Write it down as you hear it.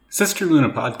Sister Luna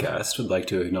Podcast would like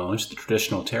to acknowledge the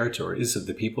traditional territories of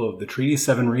the people of the Treaty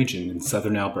 7 region in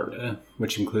southern Alberta,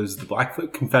 which includes the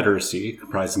Blackfoot Confederacy,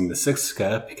 comprising the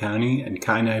Siksika, Piikani, and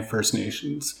Kainai First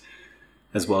Nations,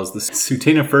 as well as the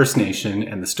Tsuut'ina First Nation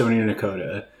and the Stoney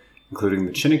Nakoda, including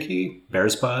the Chiniki,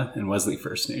 Bearspaw, and Wesley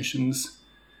First Nations.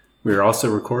 We are also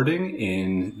recording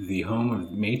in the home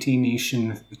of Métis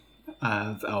Nation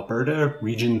of Alberta,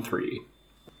 Region 3.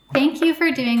 Thank you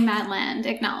for doing that land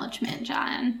acknowledgement,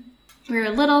 John. We were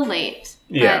a little late,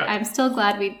 but I'm still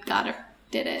glad we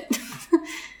did it.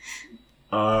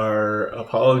 Our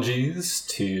apologies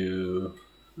to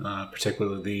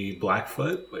particularly the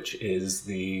Blackfoot, which is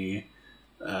the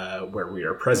where we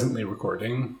are presently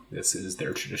recording. This is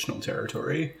their traditional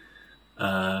territory.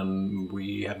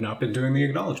 We have not been doing the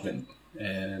acknowledgement,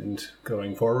 and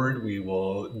going forward, we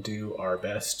will do our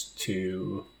best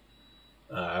to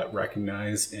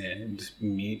recognize and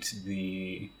meet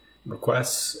the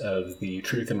requests of the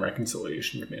Truth and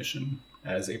Reconciliation Commission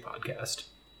as a podcast.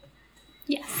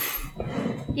 Yes.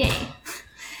 Yay.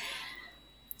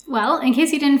 Well, in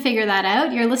case you didn't figure that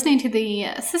out, you're listening to the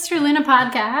Sister Luna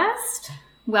Podcast.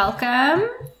 Welcome.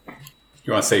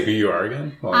 You want to say who you are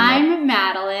again? Well, I'm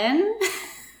Madeline.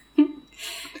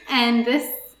 And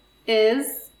this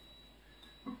is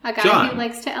a guy John. who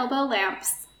likes to elbow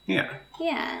lamps. Yeah.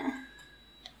 Yeah.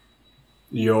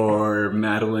 You're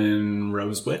Madeline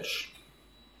Rose Witch?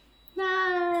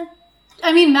 Madeline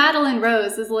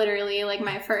Rose is literally like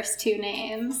my first two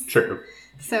names. True.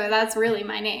 So that's really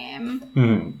my name.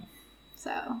 Hmm.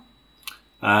 So.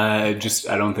 I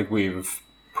don't think we've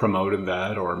promoted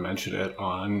that or mentioned it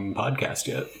on podcast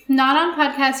yet. Not on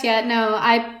podcast yet, no.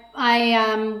 I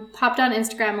popped on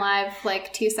Instagram Live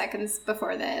like 2 seconds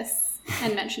before this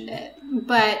and mentioned it.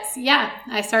 But yeah,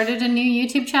 I started a new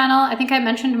YouTube channel. I think I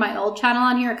mentioned my old channel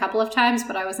on here a couple of times,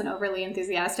 but I wasn't overly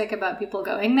enthusiastic about people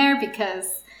going there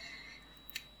because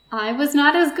I was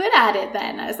not as good at it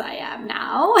then as I am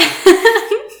now.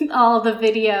 All the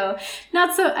video.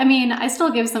 I still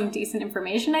give some decent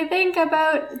information, I think,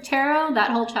 about tarot.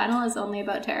 That whole channel is only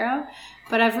about tarot.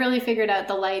 But I've really figured out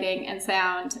the lighting and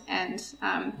sound and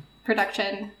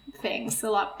production things a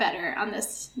lot better on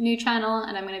this new channel,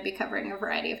 and I'm going to be covering a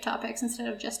variety of topics instead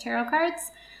of just tarot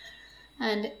cards.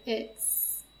 And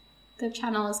the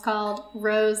channel is called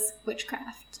Rose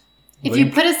Witchcraft. If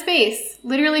you put a space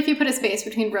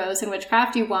between Rose and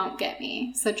Witchcraft, you won't get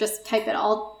me. So just type it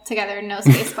all together, no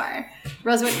space bar.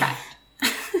 Rose Witchcraft.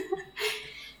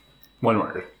 One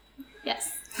word.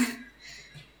 Yes.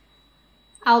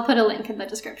 I'll put a link in the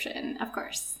description, of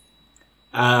course.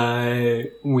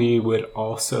 We would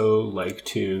also like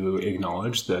to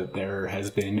acknowledge that there has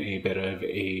been a bit of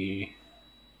a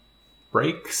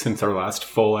break since our last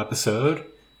full episode.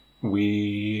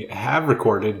 We have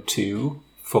recorded 2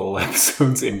 full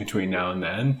episodes in between now and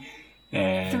then.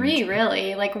 And 3,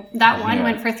 really. Like, that one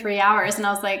went for 3 hours, and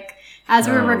I was like, as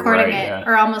we were recording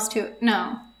or almost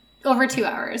over 2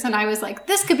 hours, and I was like,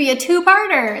 this could be a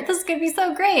 2-parter. This could be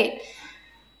so great.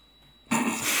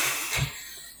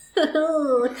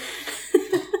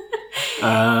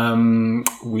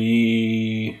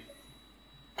 We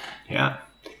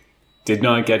did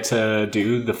not get to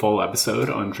do the full episode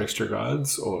on Trickster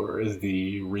Gods or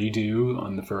the redo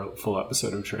on the full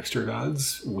episode of Trickster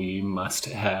Gods. We must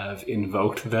have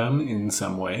invoked them in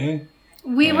some way.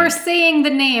 We were saying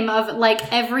the name of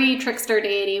like every trickster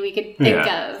deity we could think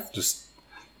of. Just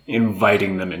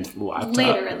inviting them into the laptop.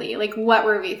 Literally. Like, what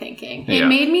were we thinking? It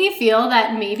made me feel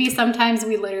that maybe sometimes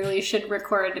we literally should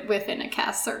record within a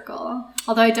cast circle.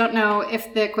 Although I don't know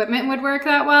if the equipment would work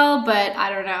that well, but I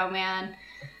don't know, man.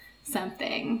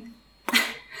 Something.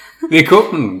 The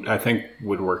equipment, I think,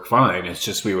 would work fine. It's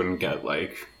just we wouldn't get,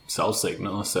 like, cell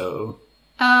signal, so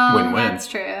win-win. That's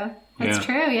true. That's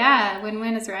true, yeah.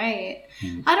 Win-win is right.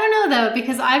 I don't know, though,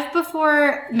 because I've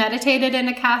before meditated in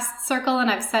a cast circle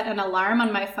and I've set an alarm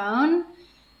on my phone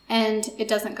and it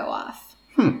doesn't go off.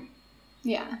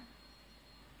 Yeah.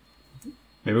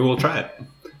 Maybe we'll try it.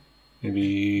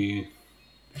 Maybe...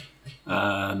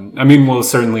 we'll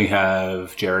certainly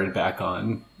have Jared back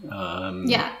on.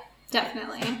 Yeah,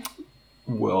 definitely.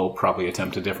 We'll probably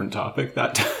attempt a different topic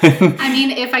that time.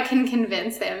 If I can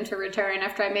convince him to return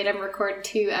after I made him record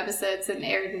 2 episodes and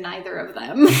aired neither of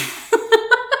them.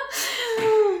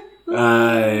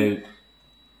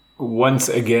 Once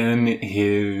again,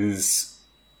 his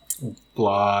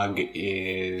blog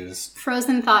is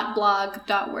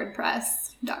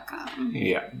frozenthoughtblog.wordpress.com.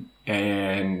 Yeah.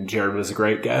 And Jared was a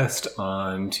great guest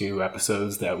on 2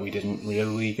 episodes that we didn't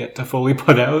really get to fully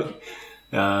put out.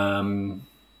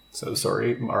 So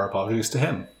sorry, our apologies to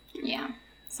him. Yeah.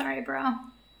 Sorry, bro.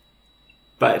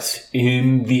 But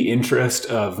in the interest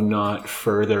of not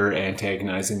further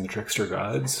antagonizing the trickster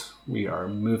gods, we are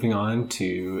moving on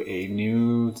to a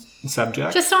new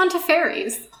subject. Just on to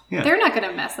fairies. Yeah. They're not going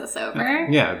to mess us over.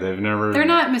 Yeah, they're not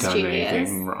done mischievous.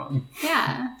 anything wrong.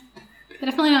 Yeah. They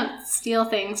definitely don't steal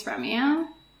things from you,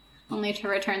 only to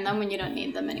return them when you don't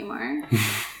need them anymore.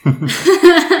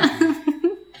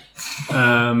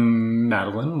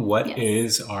 Madeline, what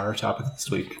is our topic this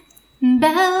week?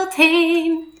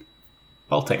 Beltane.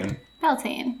 Beltane.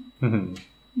 Beltane.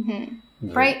 Mm-hmm.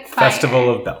 Mm-hmm. Bright fire.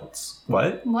 Festival of Belts.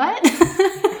 What? What?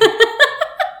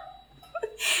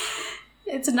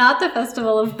 It's not the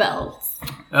Festival of Bells.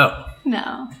 Oh.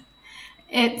 No.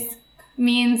 It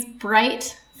means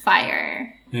bright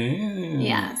fire.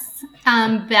 Yes.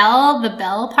 Bel, the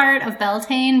Bel part of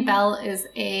Beltane. Bel is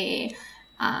a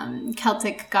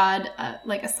Celtic god,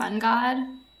 like a sun god.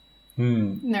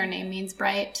 Their name means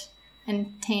bright,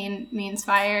 and Tane means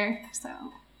fire, so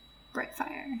bright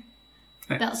fire.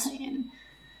 Nice. Beltane.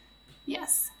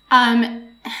 Yes.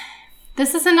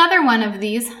 This is another one of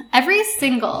these. Every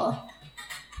single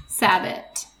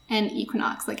Sabbat and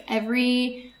equinox, like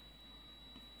every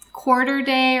quarter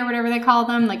day or whatever they call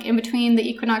them, like in between the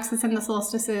equinoxes and the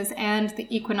solstices and the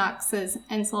equinoxes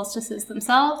and solstices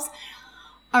themselves,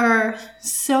 are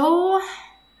so,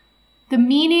 the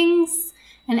meanings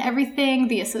and everything,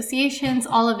 the associations,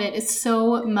 all of it is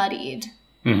so muddied.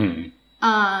 Mm-hmm.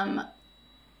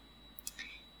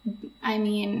 I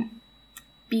mean,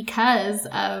 because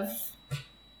of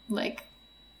like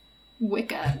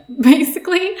Wicca,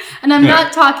 basically. And I'm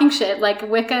not talking shit. Like,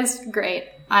 Wicca's great.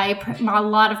 A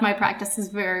lot of my practice is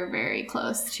very, very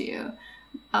close to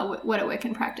what a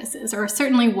Wiccan practice is, or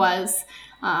certainly was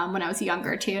when I was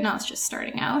younger too, and I was just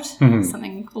starting out. Mm-hmm.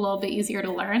 Something a little bit easier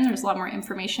to learn. There's a lot more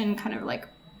information kind of like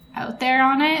out there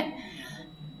on it.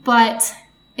 But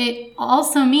it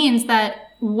also means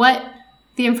that what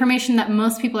the information that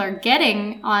most people are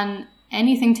getting on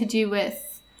anything to do with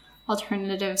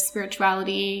alternative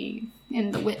spirituality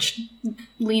in the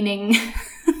witch-leaning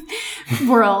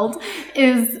world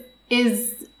is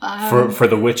for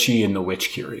the witchy and the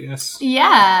witch-curious.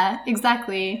 Yeah,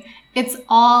 exactly. It's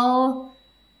all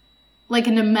like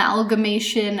an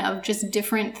amalgamation of just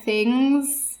different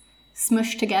things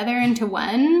smushed together into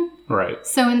one. Right.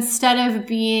 So instead of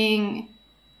being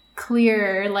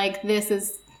clear, like this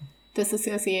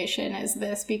association is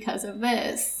this because of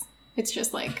this, it's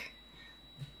just like,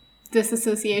 this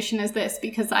association is this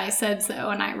because I said so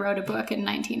and I wrote a book in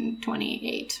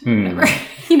 1928, whatever.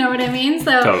 You know what I mean?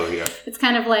 So totally, yeah. It's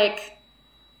kind of like,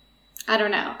 I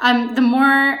don't know.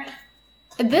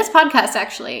 This podcast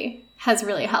actually has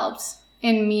really helped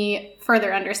in me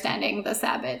further understanding the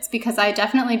Sabbats, because I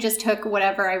definitely just took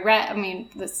whatever I read. I mean,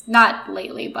 this not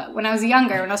lately, but when I was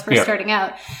younger, when I was first starting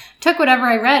out, took whatever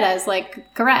I read as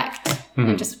like correct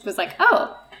and just was like,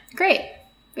 oh, great.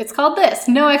 It's called this.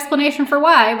 No explanation for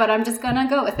why, but I'm just gonna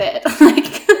go with it.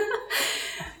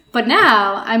 But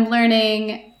now I'm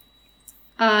learning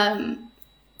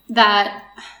that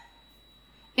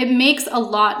it makes a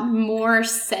lot more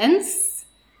sense.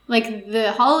 Like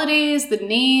the holidays, the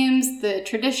names, the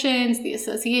traditions, the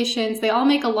associations, they all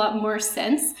make a lot more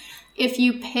sense if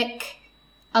you pick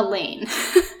a lane.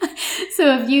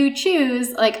 So if you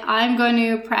choose, like, I'm going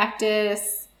to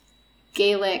practice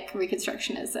Gaelic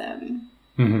Reconstructionism,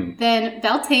 then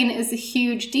Beltane is a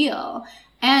huge deal.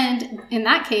 And in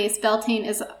that case, Beltane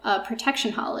is a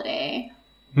protection holiday.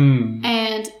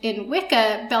 And in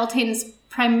Wicca, Beltane is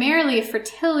primarily a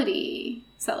fertility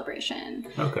celebration.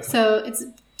 Okay. So it's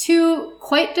two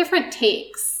quite different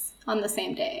takes on the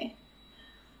same day,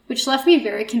 which left me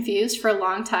very confused for a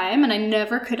long time. And I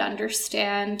never could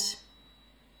understand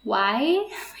why,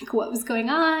 like what was going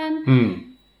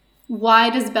on. Why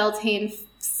does Beltane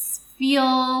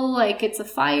feel like it's a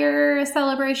fire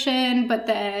celebration, but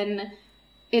then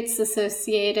it's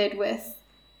associated with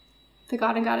the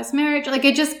god and goddess marriage? Like,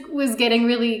 it just was getting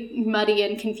really muddy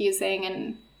and confusing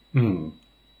and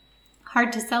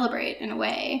hard to celebrate in a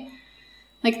way.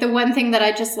 Like, the one thing that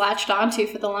I just latched onto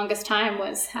for the longest time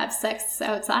was have sex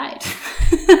outside.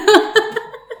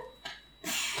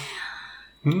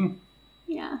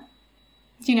 Yeah.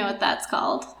 Do you know what that's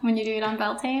called when you do it on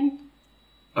Beltane?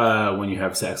 When you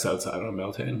have sex outside on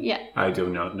Beltane? Yeah. I do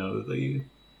not know the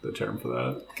term for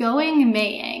that. Going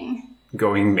maying.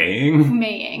 Going maying?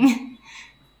 Maying.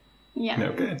 Yeah.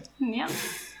 Okay. Yeah.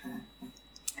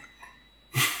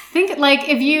 Think, like,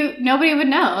 if nobody would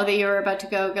know that you were about to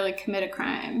go like commit a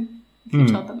crime. If you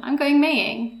told them, I'm going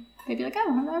maying, they'd be like,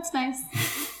 oh, well, that's nice.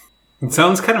 It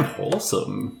sounds kind of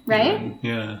wholesome. Right?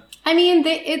 Yeah. I mean,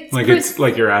 it's... Like, it's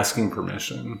like you're asking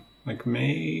permission. Like,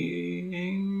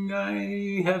 maying?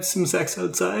 I have some sex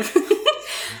outside.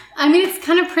 I mean, it's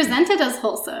kind of presented as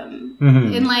wholesome.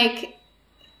 Mm-hmm. In like,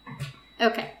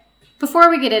 okay. Before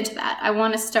we get into that, I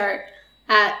want to start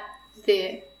at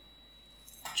the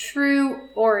true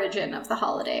origin of the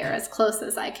holiday, or as close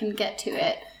as I can get to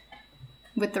it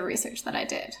with the research that I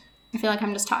did. I feel like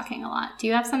I'm just talking a lot. Do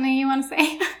you have something you want to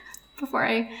say before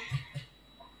I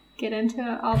get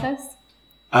into all this?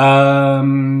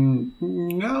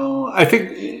 No. I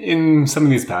think in some of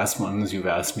these past ones, you've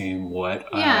asked me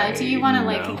what do you want to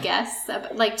like guess?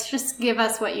 Like, just give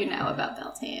us what you know about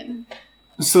Beltane.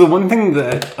 So the one thing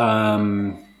that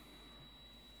I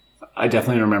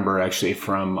definitely remember actually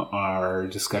from our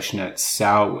discussion at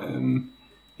Samhain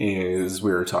is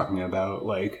we were talking about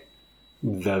like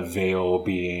the veil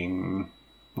being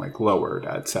like lowered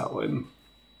at Samhain.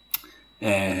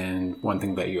 And one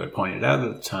thing that you had pointed out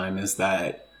at the time is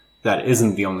that that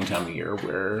isn't the only time of year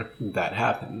where that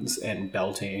happens. And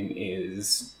Beltane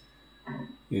is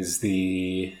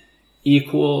the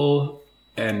equal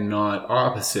and not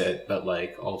opposite, but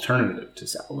like alternative to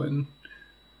Samhain.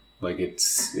 Like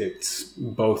it's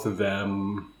both of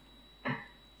them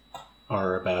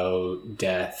are about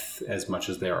death as much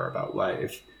as they are about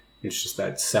life. It's just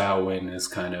that Samhain is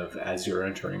kind of, as you're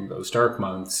entering those dark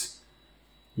months,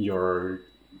 you're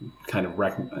kind of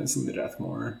recognizing the death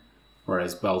more.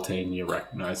 Whereas Beltane, you're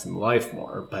recognizing the life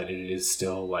more, but it is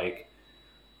still like,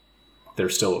 they're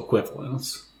still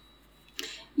equivalents.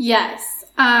 Yes,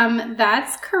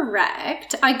 that's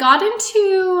correct. I got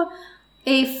into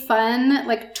a fun,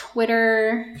 like,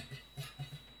 Twitter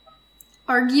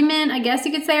argument, I guess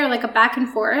you could say, or like a back and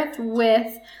forth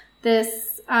with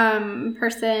this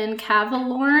person,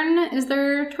 Cavalorn is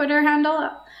their Twitter handle.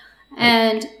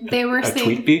 And they were saying...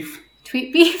 Tweet beef?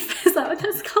 Tweet beef? Is that what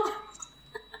that's called?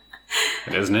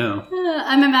 It is now.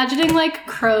 I'm imagining like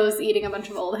crows eating a bunch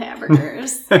of old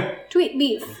hamburgers. Tweet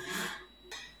beef.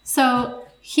 So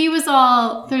he was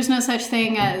all, there's no such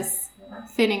thing as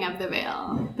thinning of the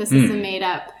veil. This is a made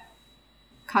up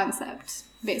concept,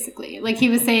 basically. Like he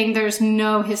was saying there's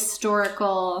no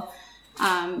historical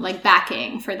like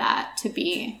backing for that to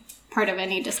be part of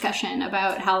any discussion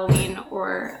about Halloween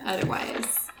or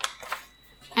otherwise.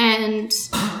 And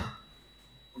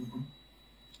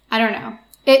I don't know.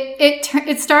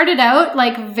 It started out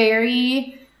like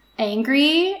very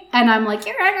angry, and I'm like,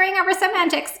 you're arguing over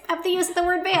semantics of the use of the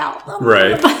word veil.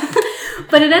 Right.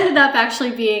 But it ended up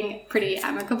actually being pretty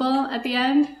amicable at the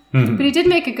end. Mm-hmm. But he did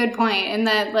make a good point in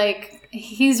that, like,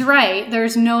 he's right.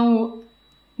 There's no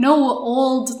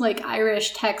old, like,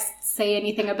 Irish texts say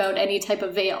anything about any type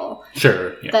of veil.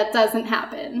 Sure. Yeah. That doesn't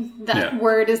happen. That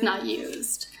word is not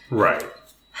used. Right.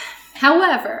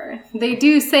 However, they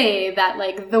do say that,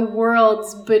 like, the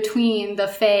worlds between the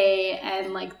Fae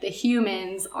and, like, the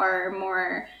humans are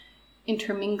more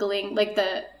intermingling. Like,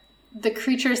 the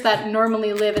creatures that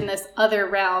normally live in this other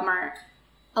realm are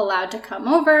allowed to come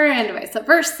over and vice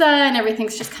versa, and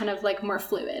everything's just kind of, like, more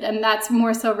fluid. And that's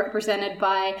more so represented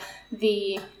by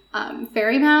the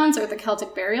fairy mounds or the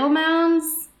Celtic burial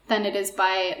mounds than it is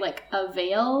by, like, a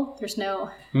veil. There's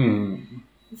no...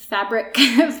 fabric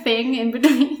thing in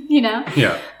between, you know?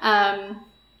 Yeah.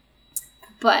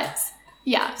 But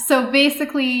yeah, so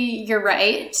basically you're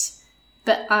right.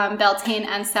 But Beltane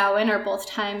and Samhain are both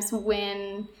times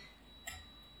when,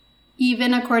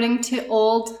 even according to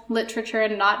old literature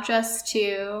and not just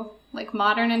to like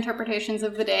modern interpretations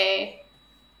of the day,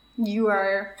 you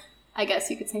are, I guess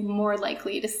you could say, more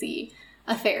likely to see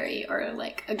a fairy or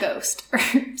like a ghost or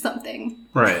something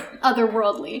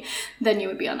otherworldly than you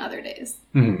would be on other days.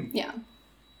 Mm-hmm. Yeah.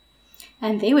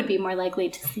 And they would be more likely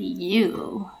to see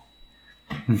you.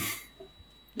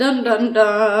 Dun dun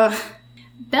dun.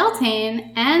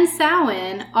 Beltane and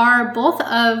Samhain are both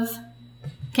of...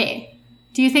 Okay,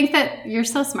 do you think that... You're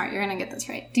so smart, you're going to get this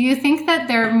right. Do you think that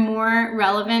they're more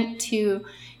relevant to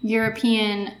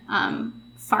European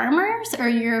farmers or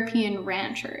European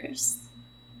ranchers?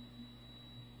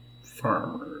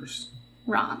 Farmers.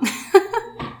 Wrong.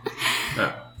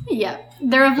 Oh. Yeah.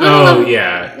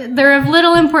 They're of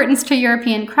little importance to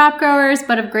European crop growers,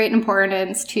 but of great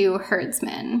importance to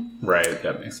herdsmen. Right,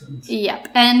 that makes sense. Yep.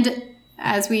 And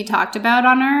as we talked about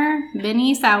on our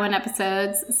mini Samhain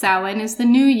episodes, Samhain is the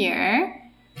new year.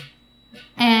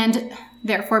 And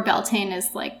therefore Beltane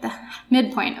is like the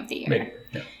midpoint of the year.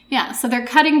 Yeah, so they're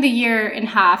cutting the year in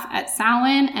half at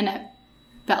Samhain and at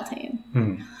Beltane.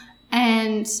 Mm-hmm.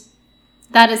 And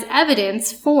that is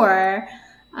evidence for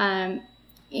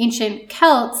ancient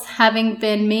Celts having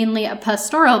been mainly a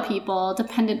pastoral people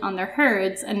dependent on their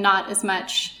herds and not as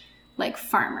much like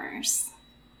farmers.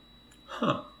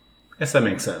 Huh. I guess that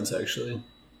makes sense, actually.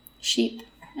 Sheep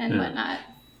and whatnot.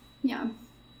 Yeah.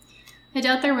 I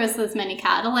doubt there was as many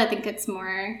cattle. I think it's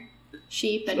more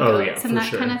sheep and goats and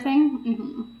that kind of thing.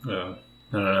 Mm-hmm. Yeah.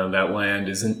 I don't know. That land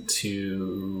isn't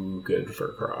too good for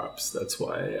crops. That's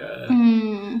why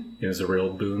it was a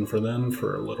real boon for them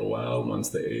for a little while once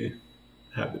they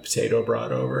had the potato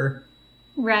brought over.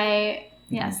 Right.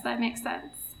 Yes, that makes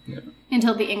sense. Yeah.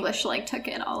 Until the English took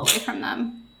it all away from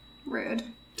them. Rude.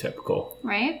 Typical.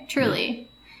 Right? Truly.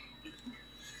 Yeah.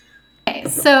 Okay,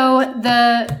 so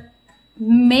the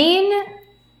main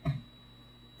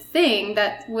thing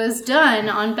that was done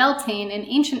on Beltane in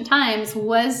ancient times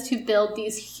was to build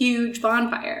these huge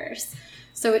bonfires.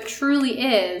 So it truly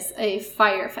is a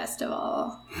fire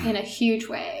festival in a huge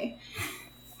way.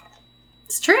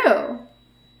 It's true.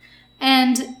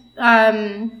 And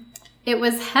it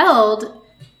was held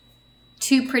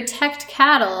to protect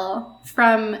cattle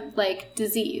from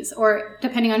disease, or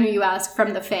depending on who you ask,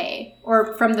 from the Fae,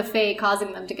 or from the Fae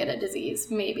causing them to get a disease,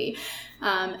 maybe.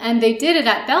 And they did it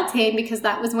at Beltane because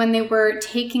that was when they were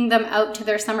taking them out to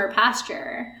their summer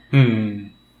pasture.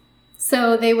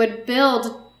 So they would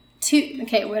build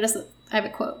I have a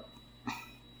quote.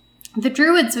 The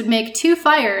Druids would make 2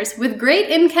 fires with great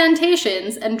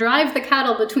incantations and drive the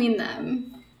cattle between them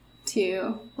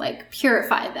to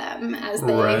purify them as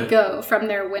they go from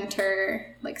their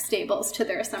winter stables to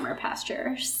their summer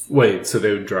pastures. Wait, so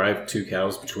they would drive 2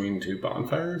 cows between 2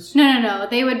 bonfires? No.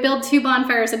 They would build 2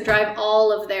 bonfires and drive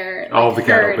all of their all the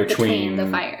cattle between the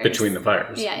fires. Between the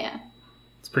fires. Yeah.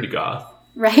 It's pretty goth.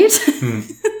 Right?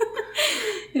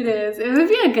 It is. It would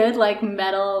be a good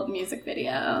metal music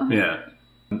video. Yeah.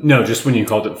 No, just when you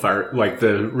called it fire,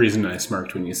 the reason I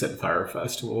smirked when you said Fire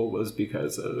Festival was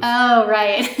because of... Oh,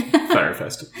 right. Fire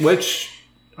Festival, which,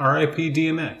 R.I.P.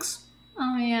 DMX.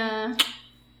 Oh, yeah.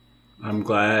 I'm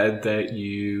glad that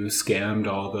you scammed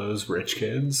all those rich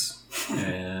kids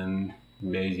and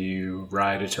made you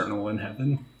ride eternal in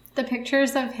heaven. The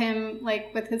pictures of him,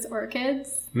 with his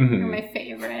orchids are my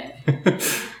favorite.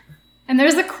 And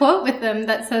there's a quote with them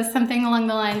that says something along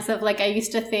the lines of, I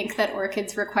used to think that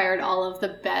orchids required all of the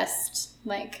best,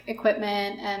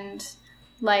 equipment and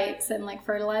lights and,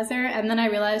 fertilizer. And then I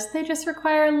realized they just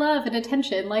require love and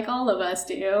attention like all of us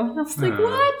do. And I was like,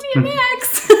 what?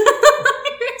 DMX?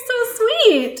 You're so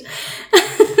sweet.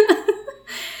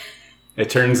 It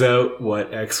turns out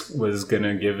what X was going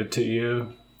to give it to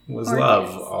you was orchids.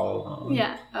 Love all along.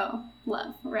 Yeah. Oh,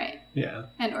 love. Right. Yeah.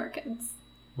 And orchids.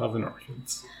 Love and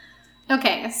orchids.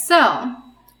 Okay, so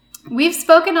we've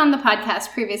spoken on the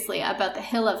podcast previously about the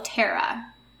Hill of Tara,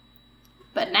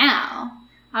 but now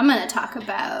I'm going to talk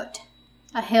about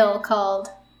a hill called,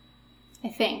 I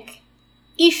think,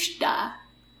 Ishta.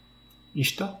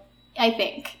 Ishta? I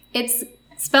think. It's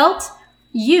spelt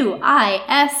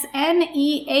Uisneach.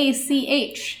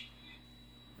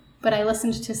 But I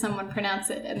listened to someone pronounce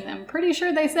it, and I'm pretty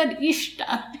sure they said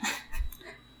Ishta.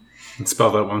 And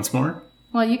spell that once more?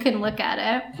 Well, you can look at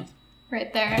it.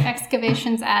 Right there.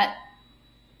 Excavations at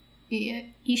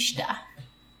Ishta.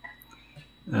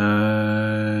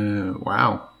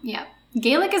 Wow. Yeah.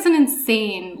 Gaelic is an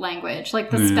insane language.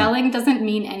 The spelling doesn't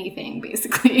mean anything,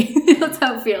 basically. That's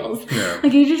how it feels. Yeah.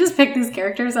 You just pick these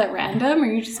characters at random? Are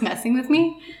you just messing with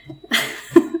me?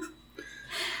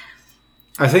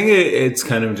 I think it's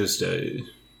kind of just a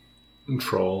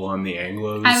troll on the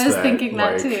Anglos. I was thinking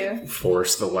that too.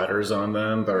 Force the letters on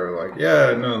them. They're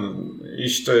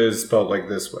Ishta is spelled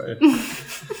this way.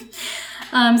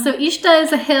 So Ishta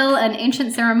is a hill and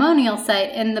ancient ceremonial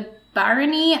site in the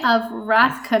barony of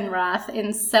Rathconrath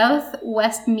in south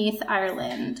Westmeath,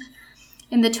 Ireland.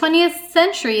 In the 20th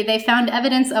century, they found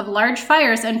evidence of large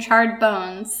fires and charred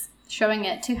bones, showing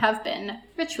it to have been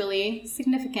ritually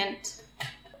significant.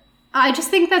 I just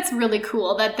think that's really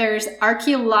cool that there's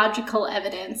archaeological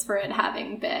evidence for it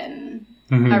having been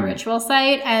a ritual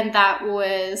site, and that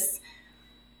was,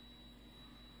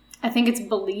 I think it's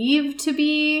believed to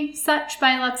be such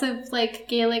by lots of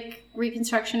Gaelic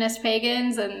Reconstructionist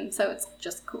pagans, and so it's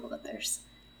just cool that there's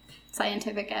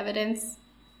scientific evidence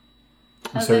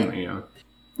of Certainly, it. Yeah.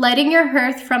 Lighting your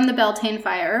hearth from the Beltane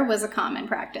fire was a common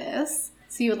practice.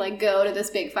 So you would go to this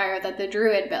big fire that the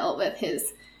Druid built with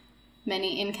his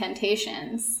many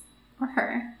incantations, or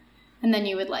her, and then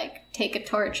you would take a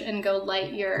torch and go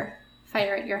light your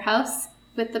fire at your house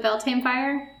with the Beltane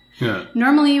fire. Yeah.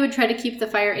 Normally you would try to keep the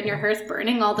fire in your hearth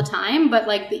burning all the time, but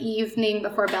the evening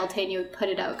before Beltane you would put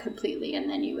it out completely, and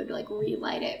then you would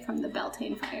relight it from the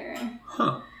Beltane fire.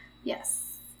 Huh.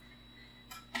 Yes.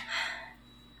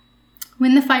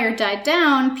 When the fire died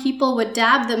down, people would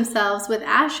dab themselves with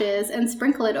ashes and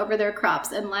sprinkle it over their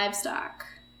crops and livestock.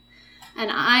 And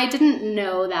I didn't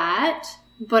know that,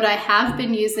 but I have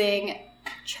been using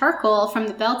charcoal from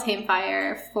the Beltane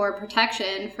fire for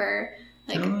protection for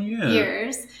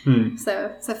years.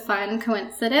 So it's a fun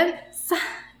coincidence.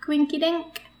 Quinky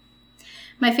dink.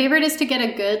 My favorite is to get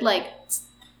a good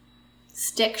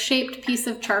stick-shaped piece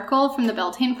of charcoal from the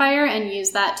Beltane fire and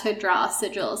use that to draw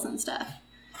sigils and stuff.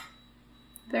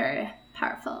 Very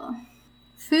powerful.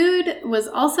 Food was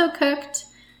also cooked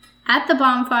at the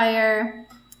bonfire,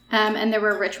 and there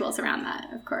were rituals around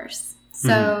that, of course.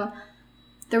 So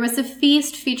there was a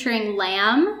feast featuring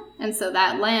lamb, and so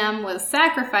that lamb was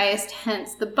sacrificed,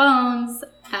 hence the bones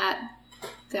at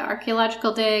the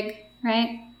archaeological dig,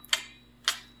 right?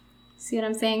 See what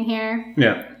I'm saying here?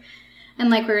 Yeah. And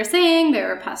like we were saying, there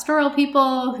were pastoral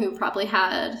people who probably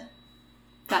had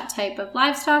that type of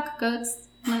livestock, goats,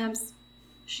 lambs,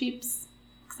 sheeps,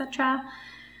 etc.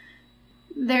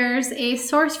 There's a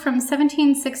source from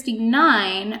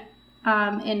 1769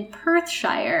 in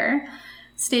Perthshire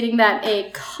stating that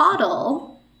a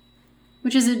caudle,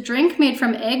 which is a drink made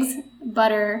from eggs,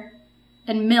 butter,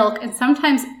 and milk, and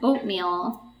sometimes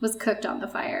oatmeal, was cooked on the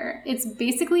fire. It's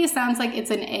basically sounds like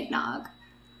it's an eggnog.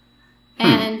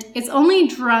 And it's only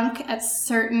drunk in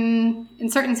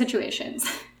certain situations.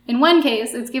 In one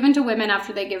case, it's given to women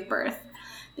after they give birth.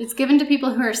 It's given to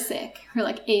people who are sick, who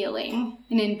are ailing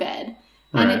and in bed.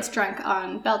 And it's drunk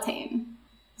on Beltane.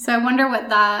 So I wonder what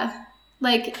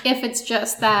if it's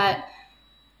just that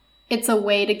it's a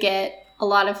way to get a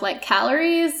lot of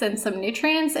calories and some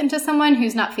nutrients into someone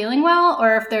who's not feeling well,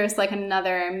 or if there's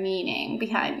another meaning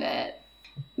behind it.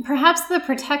 Perhaps the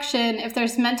protection, if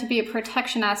there's meant to be a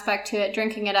protection aspect to it,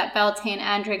 drinking it at Beltane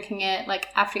and drinking it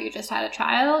after you just had a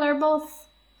child, or both.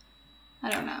 I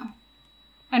don't know.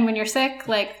 And when you're sick,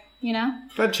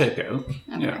 That'd check out.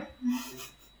 Okay. Yeah.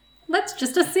 Let's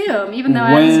just assume, even though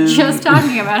I was just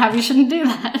talking about how we shouldn't do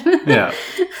that. Yeah.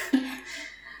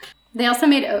 They also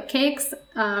made oat cakes,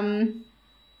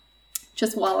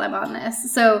 just while I'm on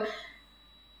this. So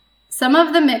some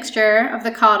of the mixture of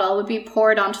the caudle would be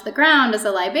poured onto the ground as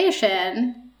a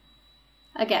libation.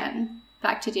 Again,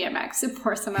 back to DMX, so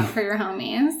pour some out for your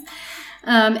homies.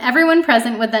 Everyone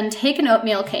present would then take an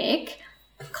oatmeal cake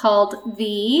called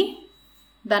the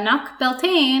Bannock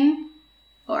Beltane,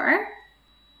 or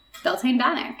Beltane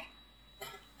Bannock.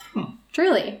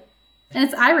 Truly. And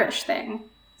it's Irish thing.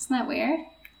 Isn't that weird?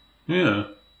 Yeah.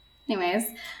 Anyways,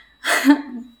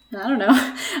 I don't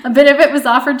know. A bit of it was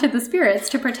offered to the spirits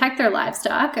to protect their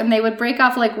livestock, and they would break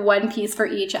off one piece for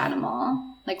each animal.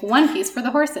 One piece for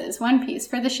the horses, one piece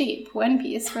for the sheep, one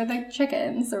piece for the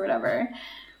chickens, or whatever.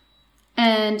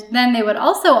 And then they would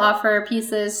also offer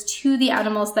pieces to the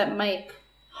animals that might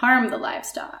harm the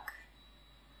livestock.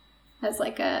 As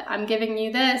I'm giving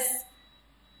you this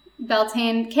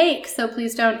Beltane cake, so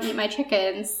please don't eat my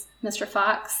chickens, Mr.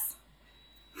 Fox.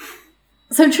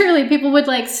 So truly, people would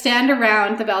stand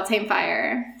around the Beltane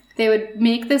fire. They would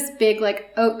make this big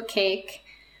oat cake,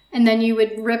 and then you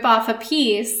would rip off a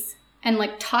piece and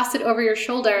toss it over your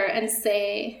shoulder and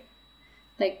say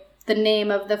the name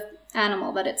of the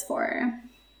animal that it's for.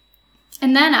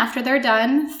 And then after they're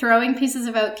done throwing pieces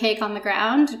of oat cake on the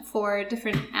ground for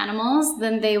different animals,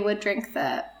 then they would drink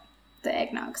the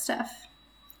eggnog stuff.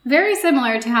 Very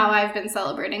similar to how I've been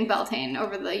celebrating Beltane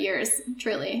over the years,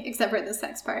 truly, except for the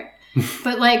sex part.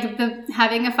 But the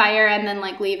having a fire and then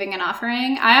leaving an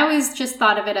offering, I always just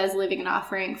thought of it as leaving an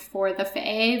offering for the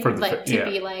fae,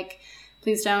 be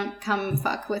please don't come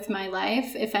fuck with my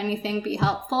life. If anything, be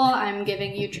helpful. I'm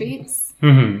giving you treats.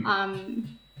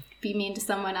 Mm-hmm. Be mean to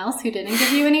someone else who didn't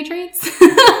give you any treats.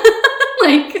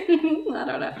 I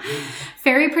don't know.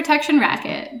 Fairy protection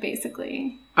racket,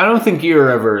 basically. I don't think you're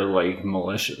ever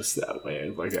malicious that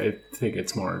way. I think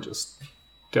it's more just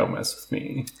don't mess with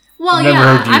me. Well, I've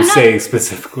never heard you say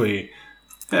specifically,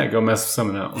 go mess with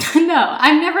someone else. No,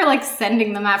 I'm never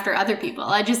sending them after other people.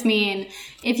 I just mean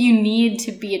if you need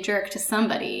to be a jerk to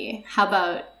somebody, how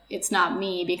about it's not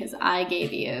me because I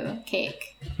gave you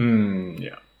cake?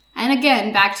 Yeah. And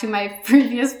again, back to my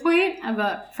previous point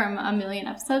about from a million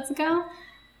episodes ago,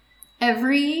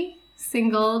 every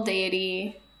single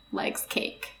deity likes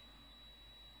cake,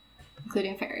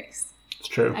 including fairies. It's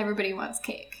true. Everybody wants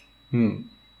cake.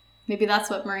 Maybe that's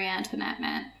what Marie Antoinette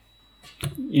meant.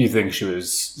 You think she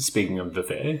was speaking of the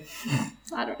fae?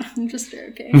 I don't know. I'm just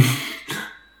joking.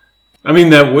 I mean,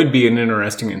 that would be an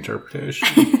interesting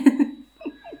interpretation.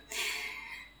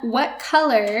 What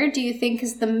color do you think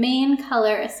is the main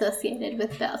color associated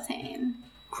with Beltane?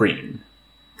 Green.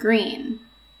 Green.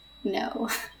 No.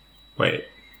 Wait.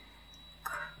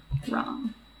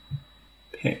 Wrong.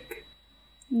 Pink.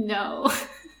 No.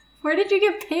 Where did you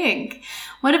get pink?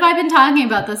 What have I been talking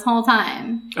about this whole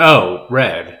time? Oh,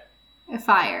 red.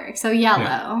 Fire. So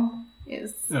yellow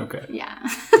is Okay. Yeah.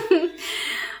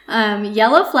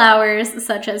 Yellow flowers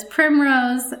such as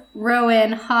primrose,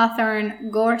 rowan, hawthorn,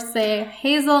 gorse,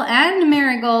 hazel, and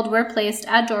marigold were placed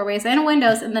at doorways and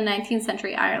windows in the 19th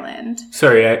century Ireland.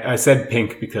 Sorry, I said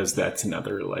pink because that's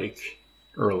another, like,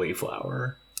 early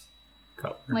flower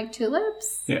color. Like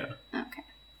tulips? Yeah. Okay.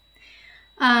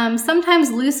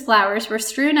 Sometimes loose flowers were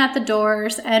strewn at the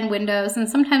doors and windows, and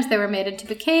sometimes they were made into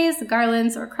bouquets,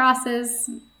 garlands, or crosses.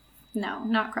 No,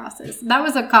 not crosses. That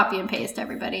was a copy and paste,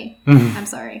 everybody. I'm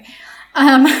sorry.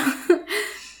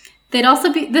 They'd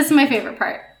also be, this is my favorite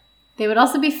part, they would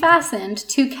also be fastened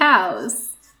to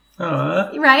cows.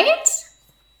 Right?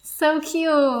 So cute.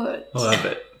 I love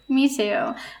it. Me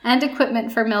too. And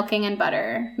equipment for milking and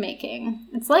butter making.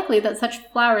 It's likely that such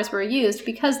flowers were used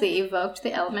because they evoked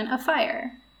the element of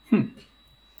fire.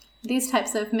 These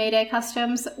types of May Day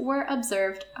customs were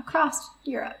observed across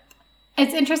Europe.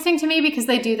 It's interesting to me because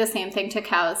they do the same thing to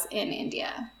cows in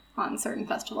India on certain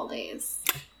festival days.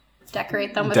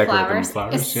 Decorate them with flowers,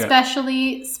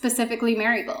 especially, specifically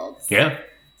marigolds. Yeah.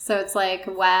 So it's like,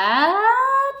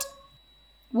 what?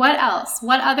 What else?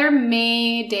 What other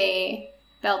May Day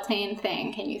Beltane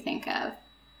thing can you think of?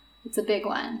 It's a big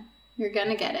one. You're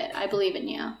gonna get it. I believe in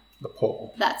you. The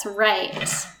pole. That's right.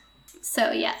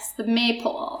 So yes, the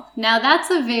maypole. Now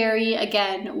that's a very,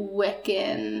 again,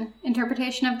 Wiccan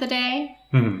interpretation of the day.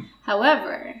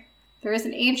 However, there is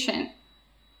an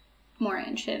more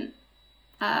ancient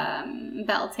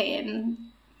Beltane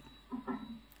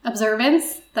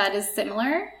observance that is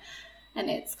similar, and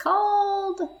it's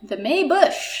called the May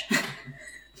Bush.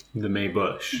 The May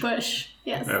Bush. Bush,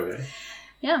 yes. Okay.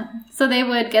 Yeah. So they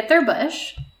would get their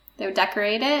bush, they would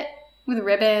decorate it with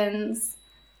ribbons,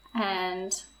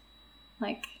 and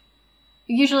like,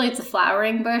 usually it's a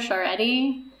flowering bush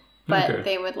already, but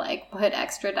they would like put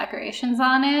extra decorations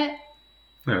on it.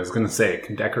 I was going to say it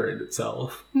can decorate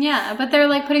itself. Yeah, but they're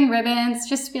like putting ribbons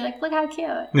just to be like, look how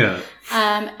cute. Yeah.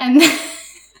 And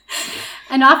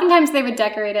and oftentimes they would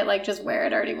decorate it like just where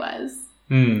it already was.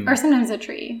 Or sometimes a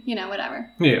tree, whatever.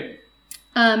 Yeah.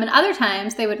 And other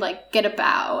times they would like get a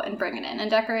bough and bring it in and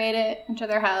decorate it into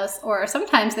their house. Or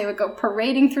sometimes they would go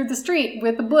parading through the street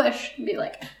with a bush and be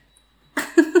like,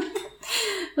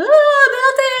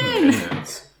 oh, Beltane!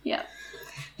 Yes. Yeah.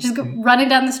 Just go running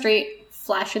down the street,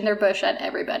 flashing their bush at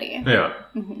everybody. Yeah.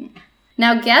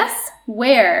 Now guess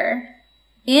where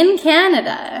in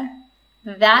Canada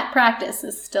that practice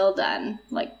is still done,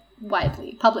 like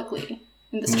widely, publicly,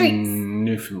 in the streets?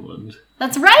 Newfoundland.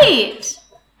 That's right!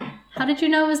 How did you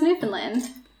know it was Newfoundland?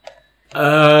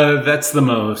 That's the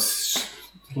most,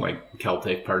 like,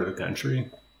 Celtic part of the country.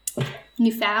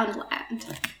 Newfoundland.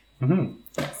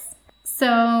 Yes.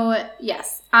 So,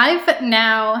 yes. I've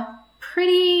now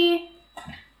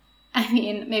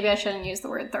maybe I shouldn't use the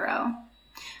word thorough.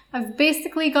 I've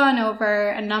basically gone over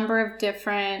a number of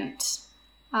different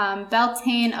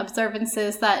Beltane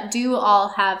observances that do all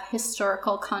have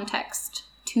historical context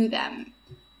to them.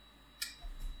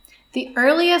 The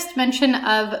earliest mention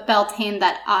of Beltane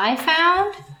that I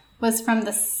found was from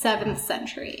the 7th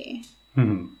century.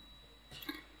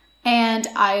 And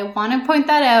I want to point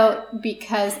that out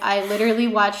because I literally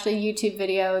watched a YouTube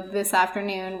video this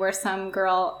afternoon where some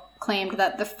girl claimed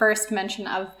that the first mention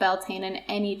of Beltane in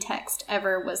any text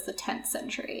ever was the 10th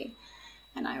century.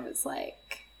 And I was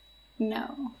like,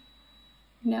 no,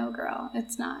 girl,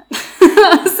 it's not.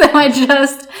 So I'm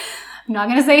not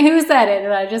going to say who said it,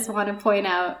 but I just want to point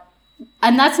out,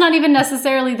 and that's not even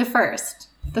necessarily the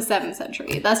 7th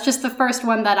century. That's just the first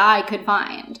one that I could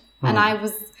find. And I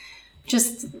was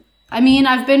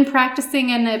I've been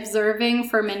practicing and observing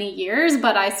for many years,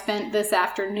 but I spent this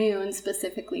afternoon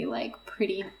specifically like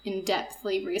pretty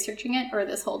in-depthly researching it, or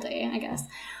this whole day, I guess.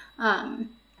 And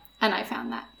I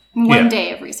found that. One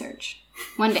day of research.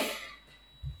 One day.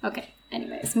 Okay.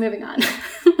 Anyways, moving on.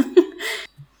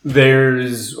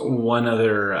 There's one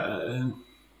other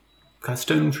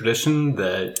custom, tradition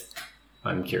that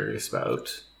I'm curious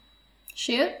about.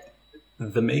 Shoot.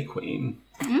 The May Queen.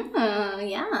 Oh,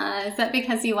 yeah. Is that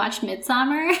because you watched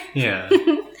Midsummer? Yeah.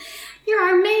 You're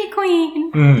our May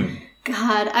Queen.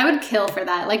 God, I would kill for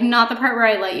that. Like, not the part where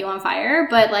I light you on fire,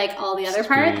 but like all the other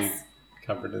parts.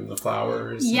 Covered in the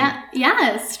flowers. Yeah,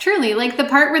 yes, truly. Like the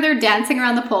part where they're dancing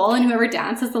around the pole and whoever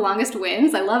dances the longest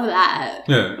wins. I love that.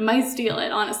 Yeah. I might steal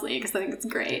it, honestly, because I think it's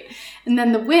great. And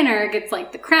then the winner gets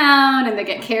like the crown and they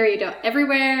get carried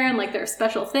everywhere and like their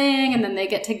special thing. And then they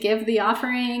get to give the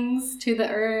offerings to the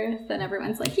earth and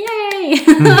everyone's like, yay!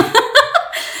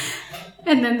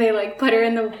 And then they like put her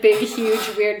in the big,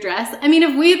 huge, weird dress. I mean,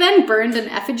 if we then burned an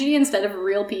effigy instead of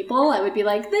real people, I would be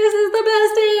like, this is the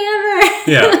best day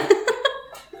ever. Yeah.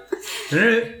 All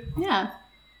right. Yeah.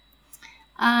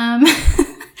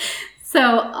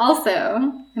 So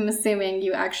also, I'm assuming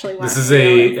you actually want This is real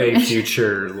a information.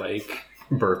 future, like,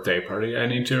 birthday party I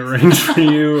need to arrange for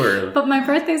you, or... But my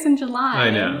birthday's in July. I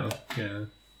know, yeah.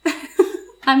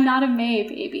 I'm not a May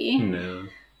baby. No.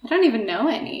 I don't even know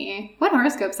any. What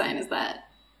horoscope sign is that?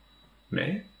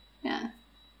 May? Yeah.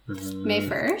 May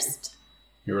 1st?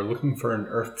 You were looking for an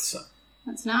Earth sign.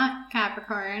 That's not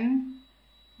Capricorn.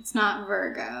 It's not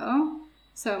Virgo.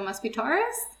 So it must be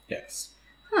Taurus? Yes.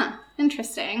 Huh.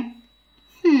 Interesting.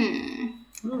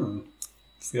 Oh.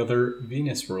 It's the other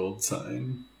Venus-ruled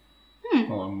sign,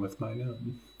 along with my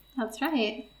own. That's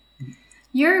right.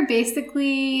 You're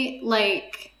basically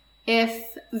like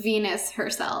if Venus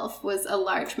herself was a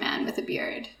large man with a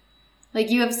beard. Like,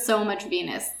 you have so much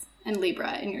Venus and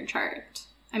Libra in your chart.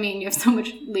 I mean, you have so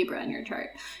much Libra in your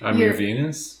chart. I'm your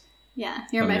Venus? Yeah,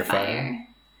 you're I'm my your fire.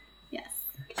 Yes.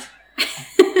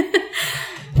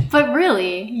 But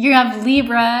really, you have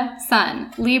Libra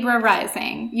sun, Libra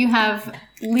rising. You have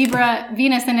Libra,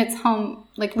 Venus in its home,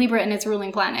 like Libra in its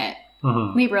ruling planet.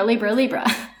 Libra, Libra, Libra.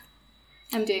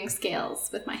 I'm doing scales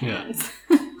with my hands.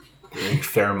 Very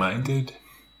fair-minded.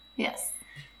 Yes.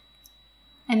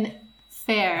 And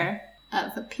fair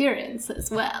of appearance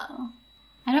as well.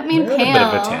 I don't mean You're a pale. bit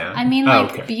of a tan. I mean Oh,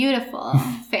 like okay. beautiful,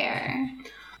 fair.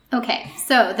 Okay,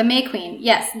 so the May Queen.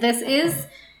 Yes,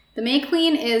 the May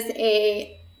Queen is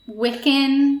a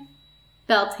Wiccan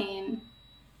Beltane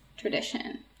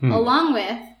tradition, along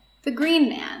with the Green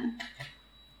Man.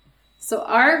 So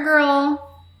our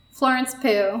girl, Florence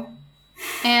Pugh,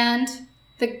 and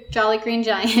the Jolly Green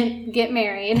Giant get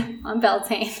married on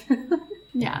Beltane.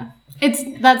 Yeah.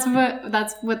 That's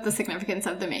what the significance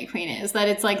of the May Queen is. That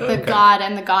it's like the god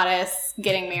and the goddess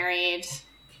getting married.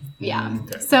 Yeah.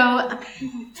 Okay. So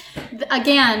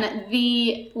again,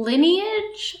 the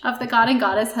lineage of the god and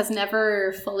goddess has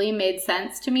never fully made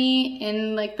sense to me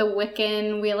in like the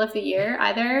Wiccan Wheel of the Year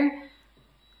either.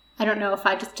 I don't know if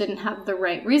I just didn't have the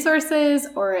right resources,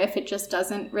 or if it just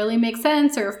doesn't really make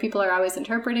sense, or if people are always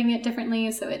interpreting it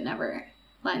differently, so it never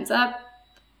lines up.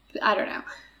 I don't know.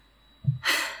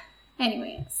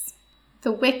 Anyways,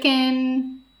 the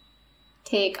Wiccan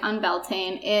take on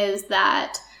Beltane is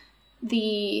that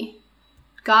the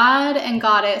god and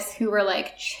goddess who were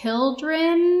like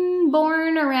children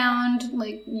born around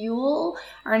like Yule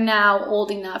are now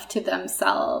old enough to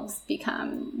themselves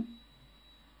become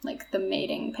like the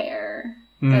mating pair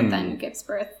that then gives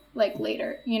birth like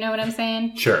later. You know what I'm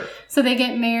saying? Sure. So they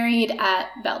get married at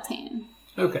Beltane.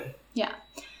 Okay. Yeah.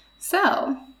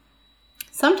 So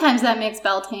sometimes that makes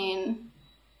Beltane,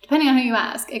 depending on who you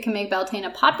ask, it can make Beltane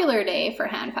a popular day for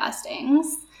hand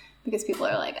fastings because people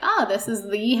are like, oh, this is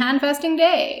the hand fasting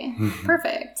day.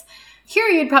 Perfect. Here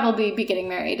you'd probably be getting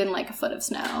married in like a foot of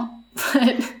snow,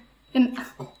 but in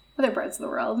other parts of the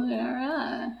world,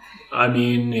 I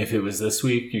mean, if it was this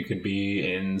week, you could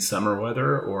be in summer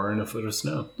weather or in a foot of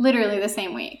snow. literally the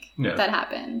same week Yeah. that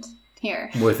happened here.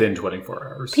 Within 24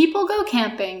 hours. People go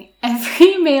camping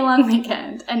every May long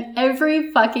weekend, and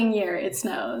every fucking year it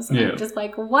snows. And Yeah. I'm just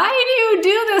like, why do you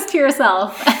do this to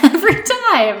yourself every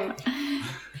time?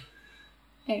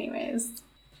 Anyways,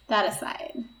 that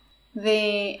aside.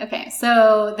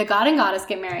 So the god and goddess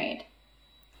get married.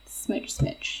 Smidge,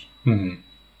 smidge.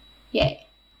 Yay.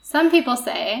 Some people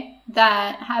say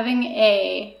that having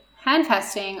a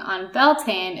handfasting on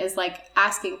Beltane is like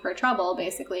asking for trouble,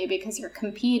 basically, because you're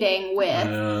competing with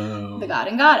the god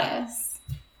and goddess.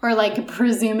 Or like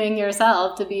presuming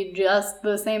yourself to be just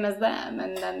the same as them,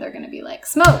 and then they're going to be like,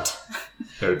 smote.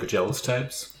 They're the jealous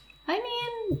types. I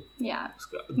mean, yeah,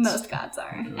 Gods. most gods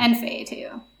are. And Fae,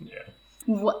 too.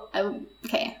 Yeah.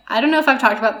 Okay, I don't know if I've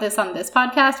talked about this on this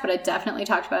podcast, but I definitely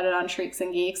talked about it on Shrieks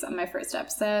and Geeks on my first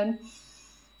episode.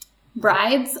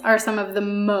 Brides are some of the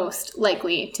most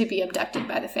likely to be abducted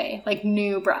by the Fae. Like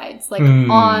new brides, like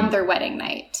on their wedding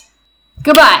night.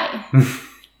 Goodbye.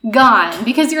 Gone.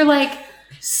 Because you're like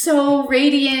so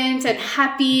radiant and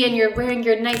happy, and you're wearing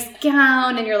your nice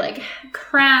gown and your like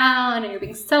crown, and you're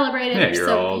being celebrated. Yeah, you're you're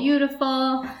so all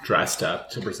beautiful. Dressed up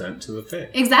to present to the Fae.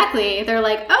 Exactly. They're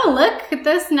like, oh, look at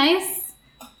this nice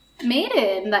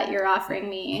maiden that you're offering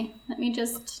me. Let me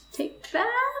just take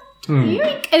that.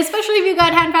 Yoink. And especially if you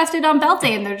got handfasted on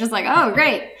Beltane, they're just like, oh,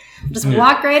 great. Just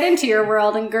walk right into your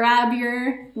world and grab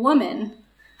your woman.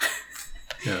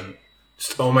 Yeah.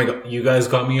 Just, oh my god, you guys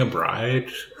got me a bride?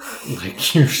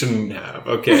 Like, you shouldn't have.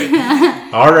 Okay.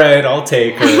 All right, I'll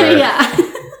take her. Yeah.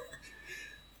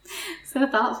 So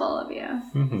thoughtful of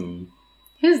you.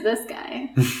 Who's this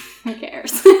guy? Who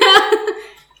cares?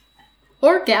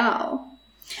 Or gal.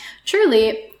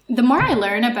 Truly, the more I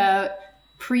learn about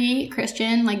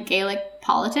pre-Christian, like Gaelic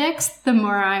politics, the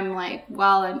more I'm like,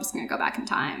 well, I'm just going to go back in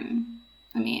time.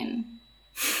 I mean,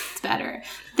 it's better.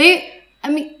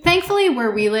 Thankfully,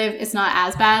 where we live, it's not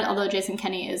as bad, although Jason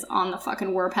Kenney is on the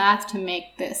fucking warpath to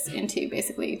make this into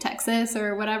basically Texas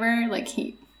or whatever.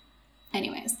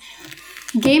 Anyways.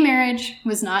 Gay marriage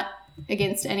was not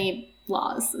against any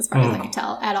laws, as far as I could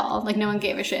tell, at all. Like, no one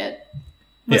gave a shit.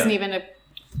 Wasn't even a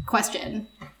question.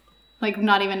 Like,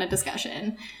 not even a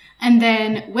discussion. And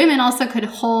then women also could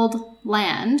hold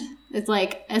land. It's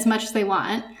like as much as they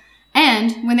want.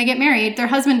 And when they get married, their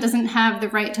husband doesn't have the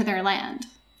right to their land.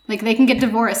 Like, they can get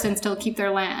divorced and still keep their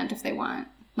land if they want.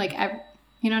 Like,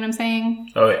 you know what I'm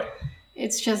saying? Oh, yeah.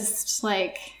 It's just,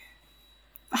 like,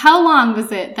 how long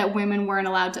was it that women weren't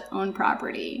allowed to own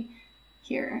property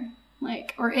here?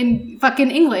 Like, or in fucking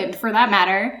England, for that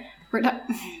matter. It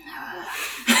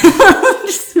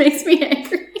just makes me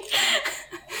angry.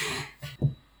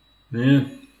 Yeah.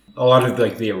 A lot of,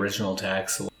 like, the original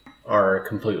texts are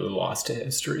completely lost to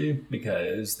history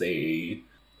because they...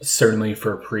 Certainly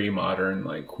for pre-modern,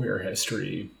 like, queer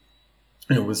history,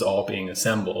 it was all being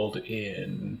assembled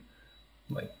in,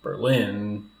 like,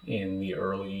 Berlin in the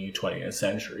early 20th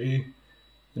century,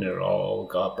 and it all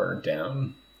got burnt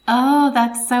down. Oh,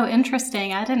 that's so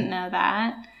interesting. I didn't know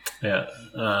that. Yeah.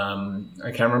 I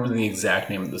can't remember the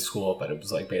exact name of the school, but it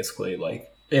was, like, basically,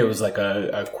 like, it was, like,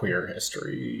 a queer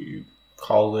history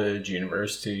college,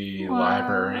 university,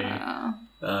 library.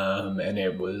 And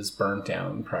it was burnt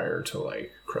down prior to,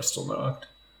 like, Kristallnacht,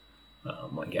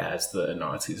 like, as the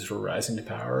Nazis were rising to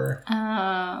power.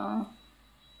 Oh.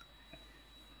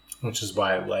 Which is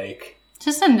why, like...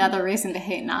 Just another reason to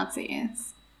hate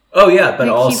Nazis. Oh, yeah, but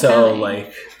also,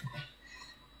 like,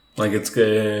 it's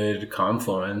good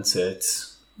confluence.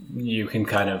 You can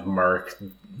kind of mark,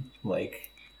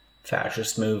 like,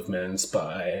 fascist movements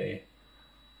by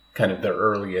kind of their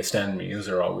earliest enemies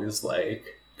are always,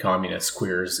 like, communists,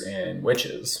 queers, and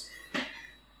witches.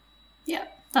 Yeah,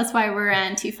 that's why we're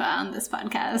Antifa on this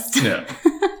podcast. Yeah.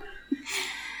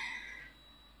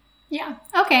 Yeah,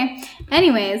 okay.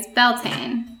 Anyways,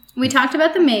 Beltane. We talked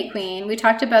about the May Queen. We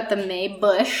talked about the May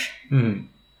Bush. Mm.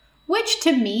 Which,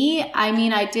 to me,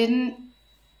 I didn't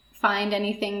find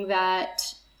anything that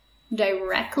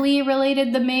directly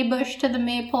related the May Bush to the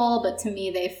Maypole, but to me,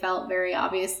 they felt very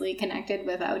obviously connected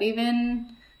without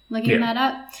even looking that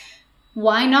up.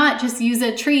 Why not just use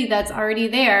a tree that's already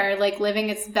there, like living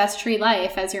its best tree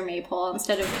life as your maypole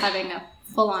instead of having a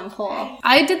full-on pole?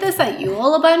 I did this at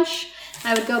Yule a bunch.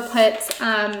 I would go put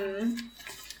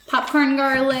popcorn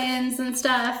garlands and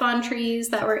stuff on trees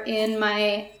that were in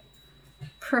my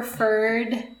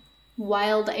preferred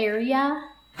wild area.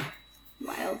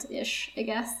 Wild-ish, I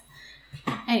guess.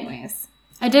 Anyways,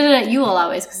 I did it at Yule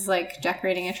always because, like,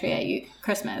 decorating a tree at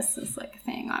Christmas is, like, a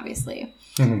thing, obviously.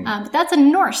 Mm-hmm. But that's a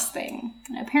Norse thing.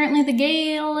 And apparently the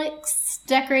Gaelics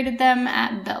decorated them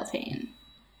at Beltane.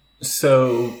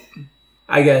 So,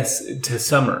 I guess, to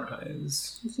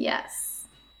summarize... Yes.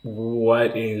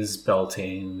 What is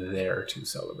Beltane there to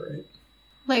celebrate?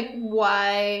 Like,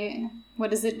 why?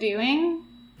 What is it doing?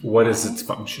 What is its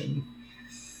function?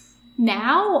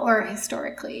 Now or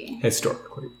historically?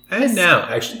 Historically. And now,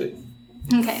 actually.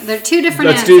 Okay, there are two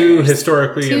different answers. Let's do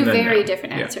historically two and then very now.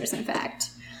 Different answers, in fact.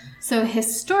 So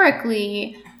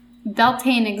historically,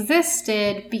 Beltane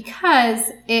existed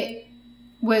because it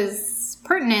was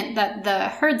pertinent that the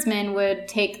herdsmen would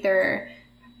take their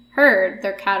herd,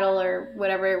 their cattle or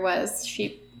whatever it was,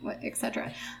 sheep,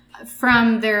 etc.,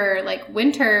 from their, like,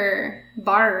 winter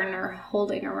barn or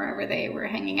holding or wherever they were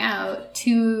hanging out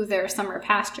to their summer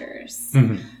pastures.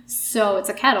 Mm-hmm. So it's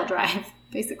a cattle drive,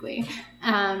 basically.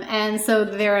 And so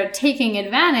they're taking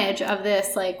advantage of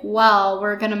this, like, well,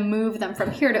 we're going to move them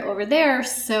from here to over there,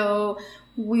 so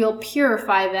we'll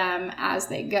purify them as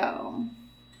they go.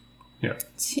 Yeah.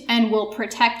 And we'll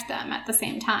protect them at the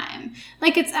same time.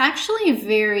 Like, it's actually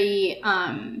very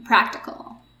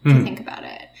practical to think about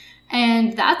it.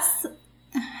 And that's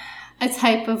a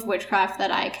type of witchcraft that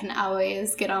I can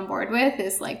always get on board with,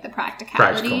 is, like, the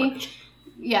practicality. Practical magic.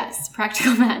 Yes,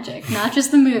 practical magic. Not just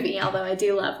the movie, although I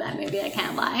do love that movie, I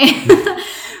can't lie.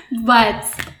 But,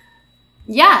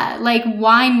 yeah, like,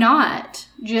 why not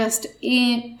just,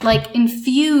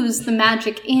 infuse the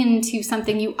magic into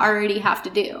something you already have to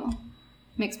do?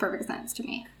 Makes perfect sense to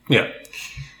me. Yeah.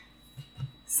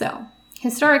 So,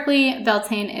 historically,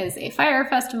 Beltane is a fire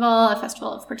festival, a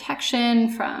festival of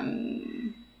protection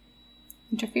from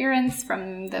interference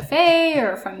from the Fae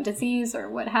or from disease or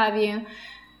what have you.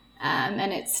 And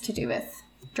it's to do with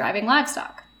driving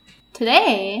livestock.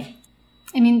 Today,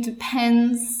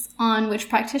 depends on which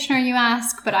practitioner you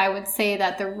ask, but I would say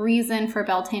that the reason for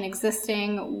Beltane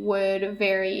existing would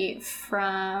vary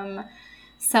from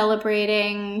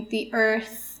celebrating the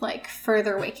earth, like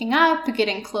further waking up,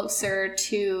 getting closer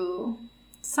to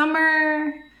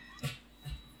summer.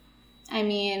 I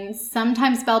mean,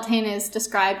 sometimes Beltane is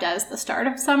described as the start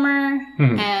of summer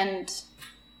and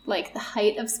like the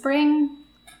height of spring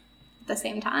at the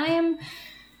same time.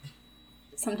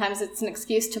 Sometimes it's an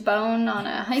excuse to bone on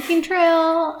a hiking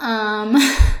trail. And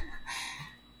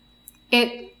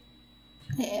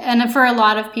for a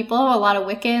lot of people, a lot of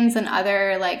Wiccans and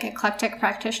other like eclectic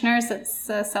practitioners, it's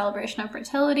a celebration of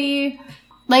fertility.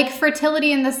 Like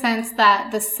fertility in the sense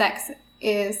that the sex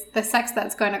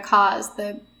that's going to cause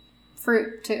the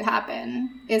fruit to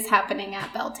happen is happening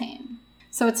at Beltane.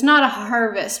 So it's not a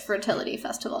harvest fertility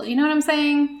festival. You know what I'm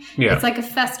saying? Yeah. It's like a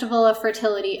festival of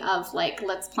fertility of like,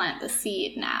 let's plant the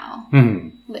seed now.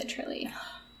 Literally.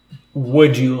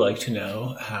 Would you like to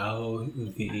know how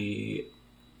the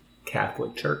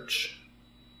Catholic Church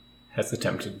has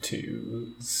attempted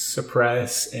to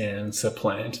suppress and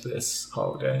supplant this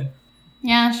holiday?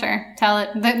 Yeah, sure. Tell it.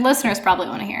 The listeners probably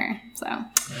want to hear. So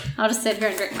I'll just sit here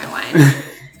and drink my wine.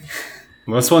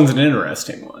 Well, this one's an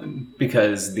interesting one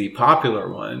because the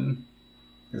popular one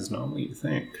is not what you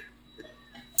think.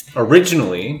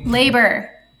 Originally... Labor.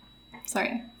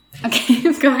 Sorry. Okay,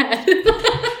 go ahead.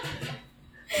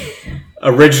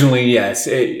 Originally, yes.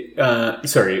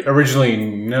 Originally,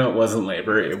 no, it wasn't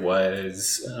labor. It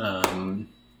was,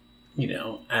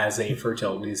 as a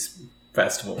fertility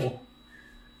festival.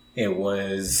 It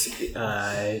was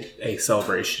a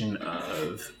celebration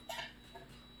of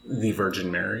the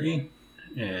Virgin Mary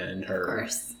and her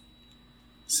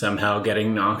somehow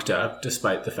getting knocked up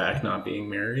despite the fact not being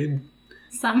married.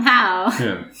 Somehow.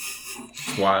 Yeah.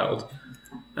 It's wild.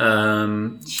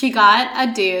 She got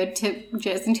a dude to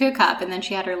jizz into a cup, and then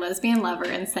she had her lesbian lover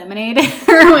inseminated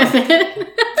her with it.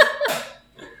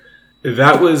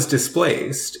 That was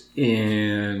displaced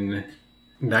in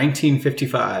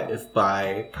 1955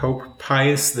 by Pope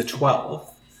Pius XII,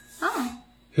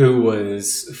 who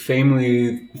was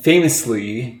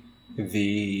famously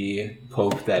the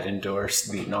Pope that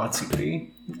endorsed the Nazi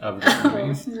Party of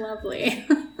Germany. Oh, lovely.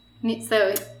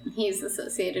 So he's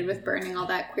associated with burning all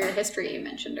that queer history you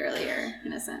mentioned earlier,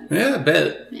 in a sense. Yeah, a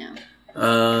bit. Yeah.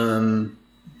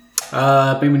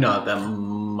 Maybe not. That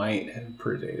might have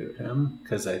predated him,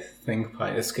 because I think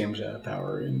Pius came to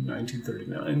power in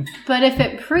 1939. But if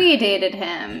it predated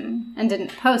him and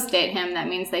didn't post-date him, that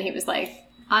means that he was like,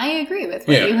 I agree with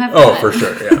what you have done. Oh, for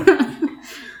sure, yeah.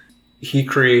 He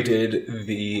created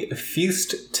the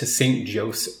Feast to Saint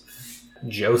Joseph.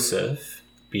 Joseph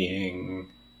being...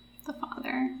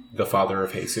 the father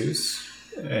of Jesus,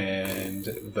 and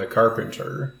the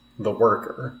carpenter, the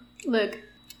worker. Look.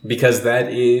 Because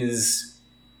that is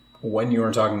when you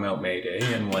are talking about May Day,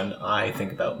 and when I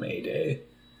think about May Day,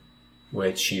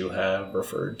 which you have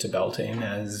referred to Beltane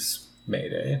as May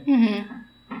Day,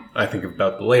 I think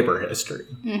about the labor history.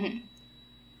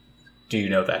 Do you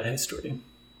know that history?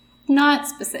 Not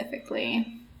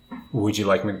specifically. Would you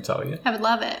like me to tell you? I would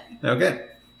love it. Okay.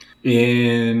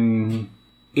 In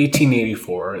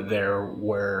 1884, there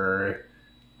were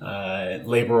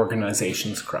labor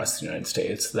organizations across the United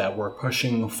States that were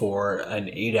pushing for an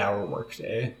 8-hour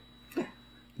workday.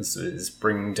 This is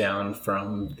bringing down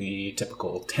from the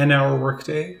typical 10-hour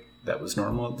workday that was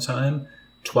normal at the time,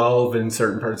 12 in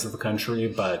certain parts of the country,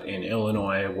 but in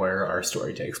Illinois, where our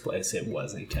story takes place, it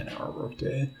was a 10-hour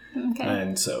workday. Okay.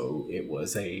 And so it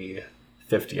was a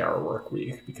 50-hour work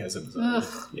week because it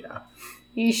was,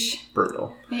 Yeesh.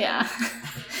 Brutal. Yeah.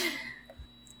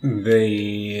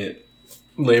 The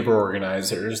labor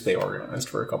organizers, they organized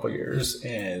for a couple of years,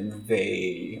 and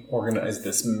they organized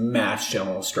this mass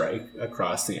general strike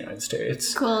across the United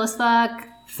States. Cool as fuck.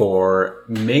 For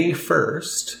May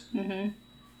 1st,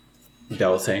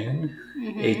 Beltane,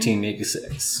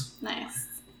 1886. Nice.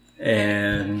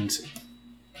 And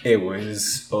it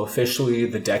was officially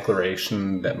the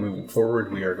declaration that moving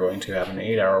forward, we are going to have an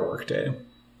 8-hour workday.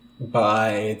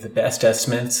 By the best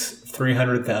estimates,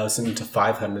 300,000 to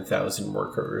 500,000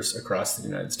 workers across the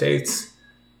United States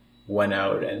went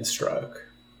out and struck.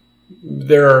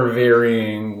 There are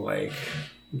varying,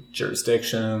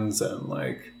 jurisdictions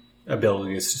and,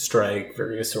 abilities to strike,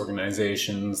 various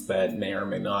organizations that may or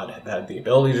may not have had the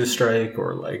ability to strike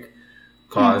or,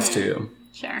 cause to.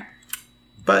 Sure.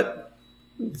 But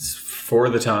it's, for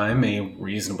the time, a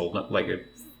reasonable, a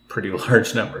pretty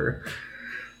large number.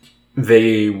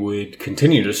 They would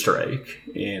continue to strike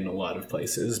in a lot of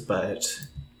places, but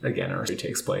again, our story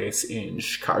takes place in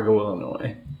Chicago,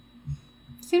 Illinois.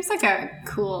 Seems like a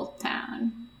cool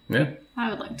town. Yeah. I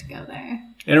would like to go there.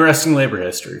 Interesting labor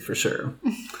history, for sure.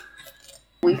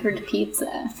 Weird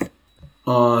pizza.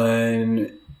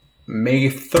 On May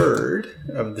 3rd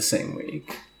of the same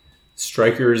week,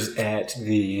 strikers at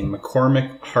the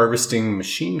McCormick Harvesting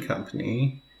Machine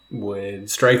Company would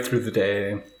strike through the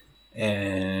day,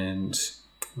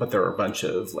 but there were a bunch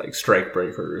of like strike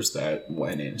breakers that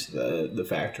went into the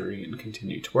factory and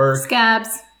continued to work.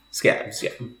 Scabs,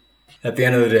 yeah. At the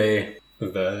end of the day,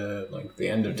 the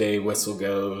end of day whistle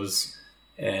goes,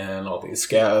 and all these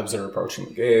scabs are approaching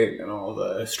the gate, and all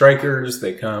the strikers,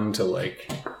 they come to like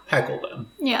heckle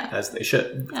them. Yeah. As they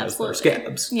should, because they're Absolutely.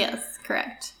 scabs. Yes,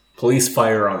 correct. Police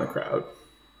fire on the crowd.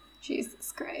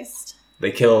 Jesus Christ.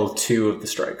 They kill 2 of the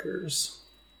strikers.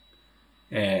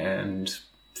 And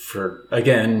for,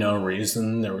 again, no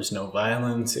reason. There was no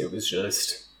violence. It was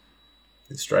just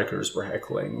the strikers were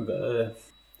heckling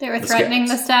They were threatening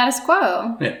the status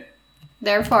quo. Yeah.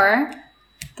 Therefore,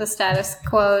 the status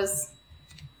quo's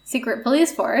secret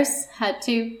police force had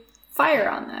to fire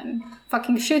on them.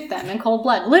 Fucking shoot them in cold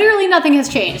blood. Literally nothing has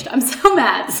changed. I'm so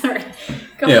mad. Sorry.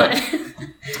 Go on.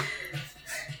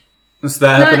 So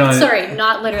that happened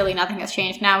not literally nothing has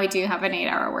changed. Now we do have an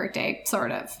 8-hour workday,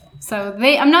 sort of. So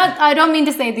I don't mean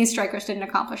to say these strikers didn't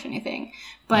accomplish anything,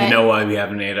 but... You know why we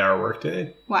have an 8-hour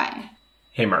workday? Why?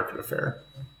 Haymarket Affair.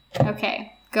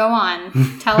 Okay, go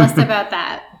on. Tell us about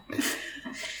that.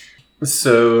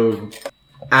 So,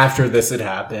 after this had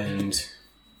happened,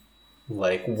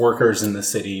 like, workers in the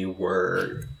city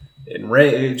were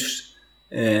enraged,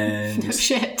 and... No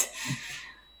shit.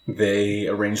 They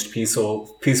arranged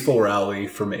peaceful rally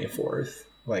for May 4th.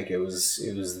 Like, it was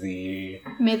the...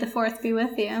 May the 4th be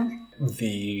with you.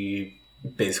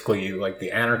 Basically, like,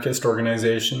 the anarchist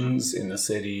organizations in the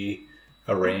city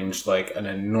arranged, like, an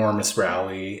enormous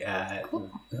rally at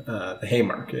the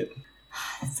Haymarket.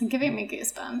 It's giving me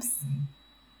goosebumps.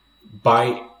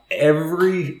 By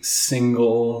every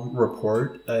single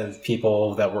report of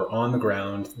people that were on the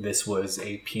ground, this was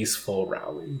a peaceful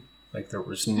rally. Like, there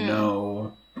was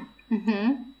no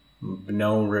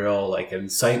real, like,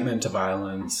 incitement to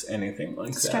violence, anything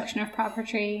like Destruction of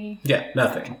property. Yeah,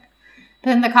 nothing.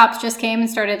 Then the cops just came and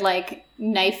started, like,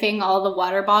 knifing all the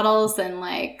water bottles and,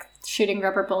 like, shooting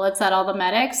rubber bullets at all the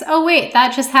medics. Oh, wait,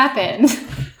 that just happened.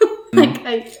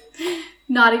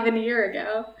 Not even a year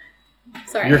ago.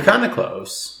 Sorry. You're kind of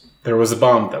close. There was a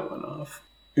bomb that went off.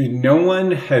 No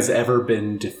one has ever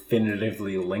been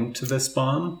definitively linked to this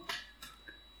bomb,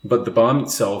 but the bomb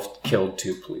itself killed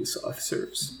 2 police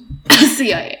officers.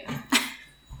 CIA.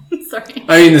 Sorry.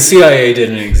 I mean, the CIA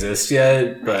didn't exist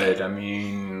yet, but I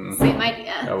mean... Same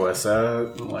idea.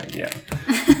 OSA, like, yeah.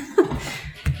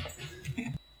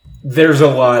 There's a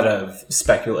lot of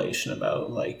speculation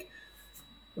about, like,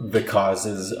 the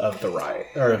causes of the riot,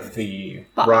 or of the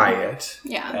bomb. Riot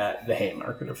Yeah. at the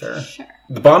Haymarket Affair. Sure.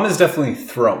 The bomb is definitely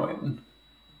thrown.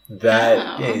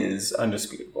 That is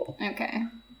undisputable. Okay.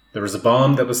 There was a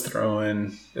bomb that was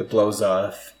thrown, it blows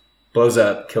up,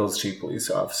 kills 2 police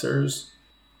officers.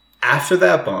 After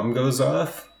that bomb goes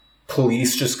off,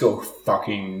 police just go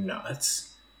fucking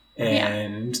nuts.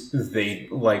 And they,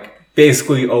 like,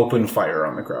 basically open fire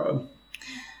on the crowd.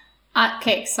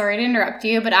 Okay, sorry to interrupt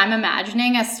you, but I'm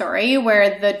imagining a story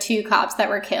where the 2 cops that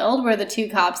were killed were the 2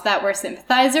 cops that were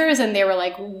sympathizers, and they were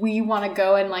like, we want to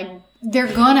go and, like, they're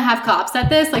going to have cops at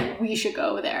this, like, we should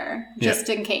go there, just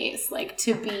in case, like,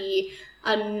 to be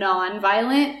a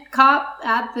non-violent cop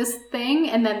at this thing,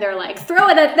 and then they're like, throw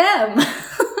it at them!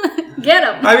 Get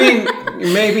them! I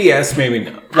mean, maybe yes, maybe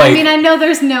no. Like, I mean, I know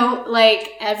there's no,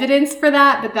 like, evidence for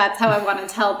that, but that's how I want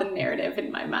to tell the narrative in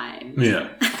my mind. Yeah.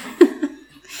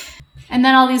 And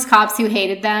then all these cops who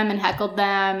hated them and heckled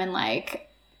them and, like,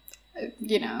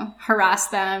 you know,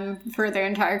 harassed them for their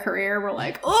entire career were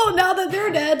like, oh, now that they're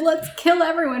dead, let's kill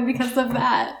everyone because of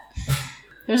that.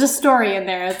 There's a story in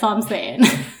there, that's all I'm saying.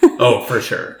 Oh, for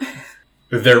sure.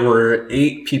 There were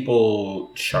 8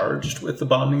 people charged with the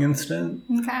bombing incident.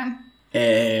 Okay.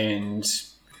 And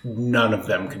none of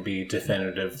them could be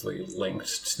definitively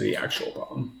linked to the actual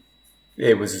bomb.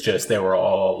 It was just, they were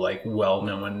all, like,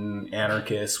 well-known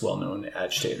anarchists, well-known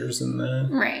agitators in the...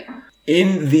 Right.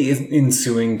 In the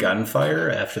ensuing gunfire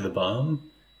after the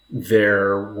bomb,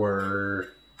 there were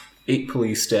 8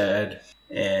 police dead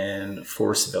and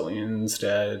 4 civilians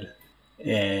dead.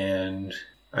 And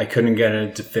I couldn't get a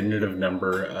definitive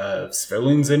number of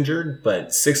civilians injured,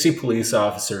 but 60 police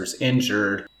officers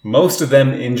injured. Most of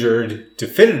them injured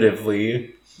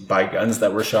definitively by guns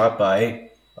that were shot by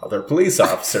other police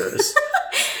officers.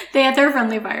 They had their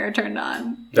friendly fire turned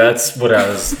on. That's what I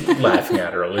was laughing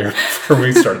at earlier before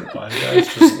we started the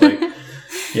podcast. Just like,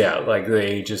 yeah, like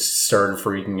they just started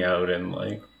freaking out and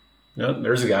like Nope,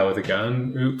 there's a guy with a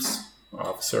gun. Oops,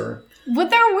 officer. But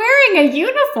they're wearing a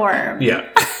uniform. Yeah.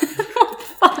 What the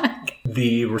fuck?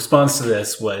 The response to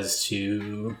this was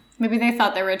to... Maybe they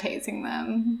thought they were tasing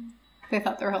them. They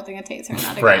thought they were holding a taser,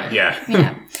 not a gun. Right, yeah.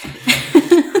 Yeah.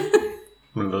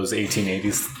 One of those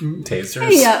 1880s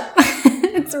tasers. Yep.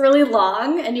 It's really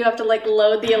long, and you have to like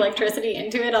load the electricity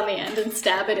into it on the end and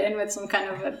stab it in with some kind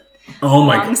of a Oh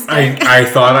my long god. stick. I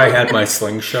thought I had my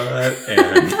slingshot,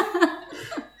 and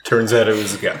turns out it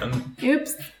was a gun.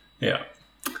 Oops. Yeah.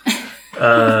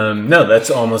 No, that's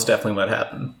almost definitely what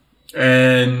happened.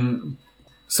 And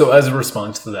so as a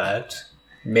response to that,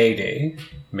 May Day,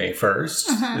 May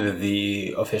 1st,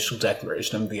 the official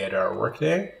declaration of the 8-hour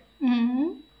workday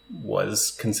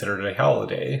was considered a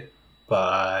holiday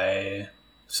by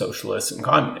socialists and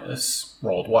communists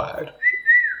worldwide.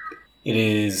 It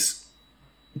is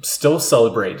still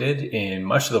celebrated in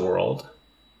much of the world,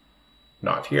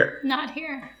 not here. Not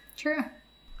here. True.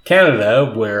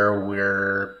 Canada, where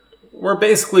we're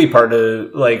basically part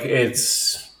of, like,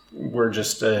 we're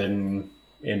just an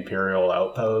imperial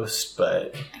outpost,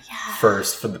 but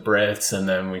first for the Brits, and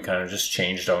then we kind of just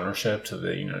changed ownership to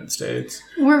the United States.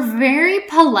 We're very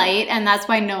polite, and that's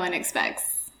why no one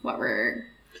expects what we're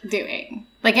doing.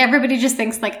 Like, everybody just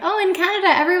thinks, like, oh, in Canada,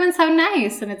 everyone's so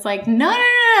nice. And it's like, no.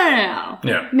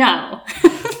 Yeah. No.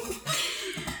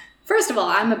 First of all,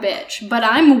 I'm a bitch, but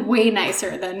I'm way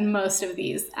nicer than most of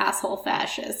these asshole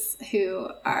fascists who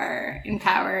are in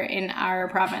power in our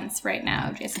province right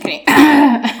now. Just kidding.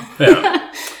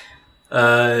 Yeah.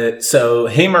 So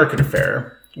Haymarket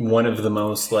Affair, one of the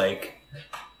most, like,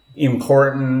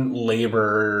 important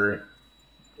labor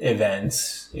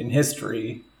events in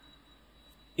history,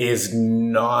 is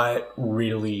not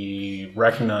really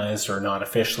recognized or not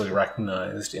officially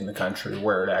recognized in the country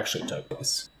where it actually took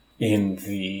place. In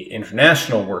the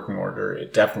international working order,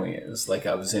 it definitely is. Like,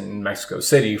 I was in Mexico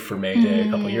City for May Day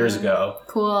a couple years ago.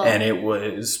 Cool. And it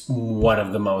was one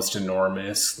of the most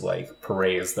enormous, like,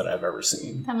 parades that I've ever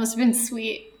seen. That must have been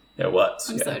sweet. It was.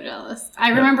 I'm so jealous. I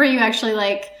remember you actually,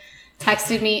 like,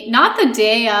 texted me, not the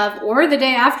day of or the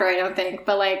day after, I don't think,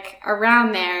 but, like,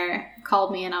 around there,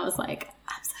 called me, and I was like,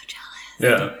 I'm so jealous.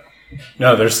 Yeah.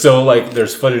 No,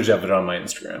 there's footage of it on my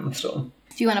Instagram still.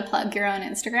 Do you want to plug your own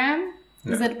Instagram?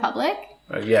 Is it public?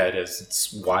 Yeah, it is.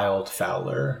 It's Wild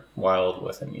Fowler. Wild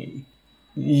with an E.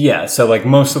 Yeah, so like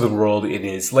most of the world, it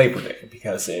is Labor Day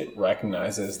because it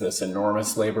recognizes this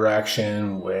enormous labor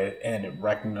action and it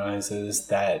recognizes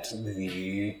that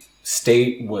the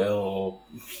state will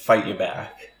fight you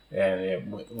back.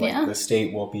 And the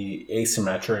state will be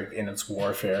asymmetric in its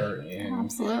warfare in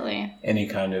Absolutely. any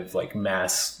kind of like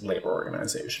mass labor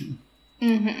organization.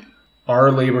 Mm-hmm.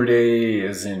 Our Labor Day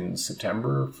is in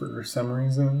September for some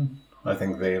reason. I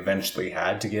think they eventually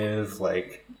had to give,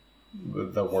 like,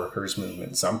 the workers'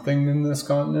 movement something in this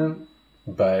continent.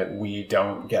 But we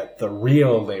don't get the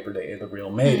real Labor Day, the real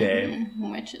May Day.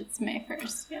 Which is May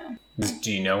 1st, yeah.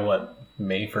 Do you know what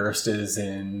May 1st is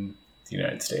in the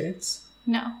United States?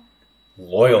 No.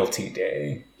 Loyalty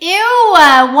Day. Ew,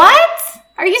 what?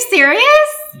 Are you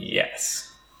serious? Yes.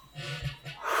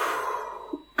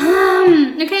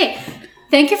 Okay.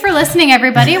 Thank you for listening,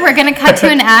 everybody. We're going to cut to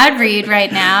an ad read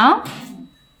right now.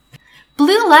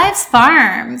 Blue Lives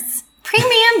Farms.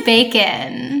 Premium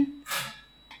bacon.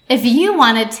 If you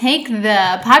want to take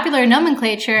the popular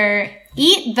nomenclature,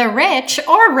 eat the rich,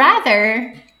 or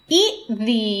rather, eat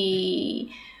the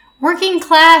working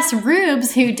class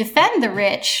rubes who defend the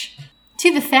rich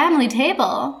to the family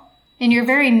table in your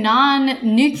very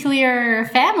non-nuclear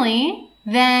family,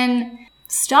 then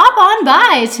stop on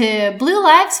by to Blue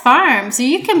Lives Farm so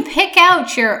you can pick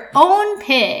out your own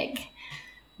pig.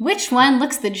 Which one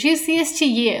looks the juiciest to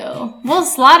you? We'll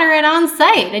slaughter it on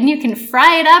site and you can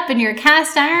fry it up in your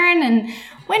cast iron, and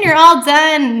when you're all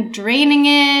done draining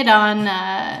it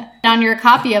on your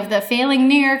copy of the failing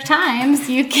New York Times,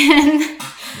 you can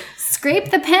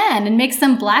scrape the pan and make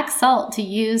some black salt to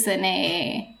use in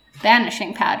a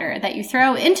vanishing powder that you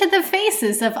throw into the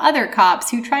faces of other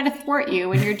cops who try to thwart you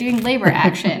when you're doing labor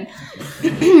action.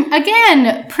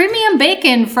 Again, premium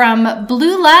bacon from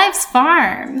Blue Lives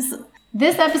Farms.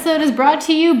 This episode is brought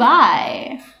to you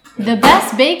by the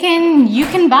best bacon you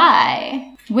can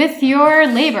buy with your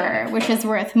labor, which is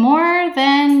worth more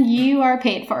than you are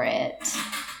paid for it.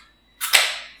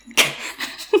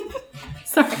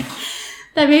 Sorry.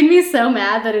 That made me so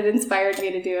mad that it inspired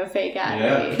me to do a fake ad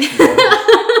read.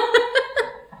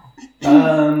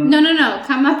 No.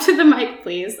 Come up to the mic,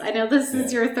 please. I know this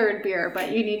is your third beer,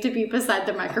 but you need to be beside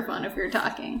the microphone if you're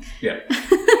talking. Yeah.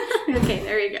 Okay,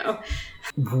 there you go.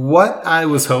 What I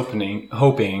was hoping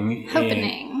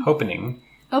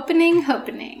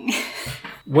Hoping.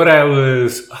 What I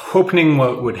was hoping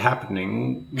what would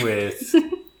happening with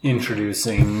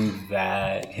introducing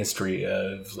that history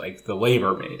of like the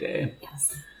labor May Day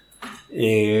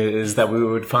is that we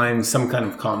would find some kind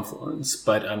of confluence,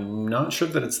 but I'm not sure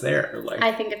that it's there. Like,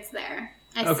 I think it's there.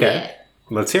 I see it.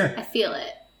 Let's hear. I feel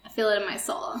it. I feel it in my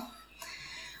soul.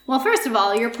 Well, first of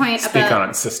all, your point Speak about... on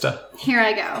it, sister. Here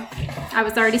I go. I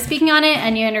was already speaking on it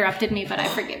and you interrupted me, but I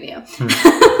forgive you.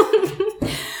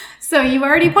 So you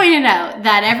already pointed out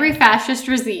that every fascist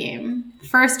regime,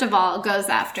 first of all, goes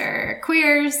after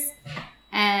queers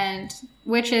and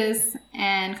witches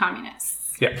and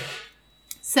communists. Yeah.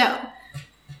 So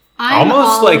I'm almost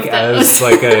all like of as those.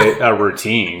 like a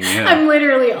routine. Yeah. I'm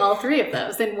literally all three of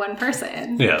those in one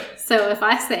person. Yeah. So if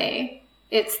I say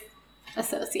it's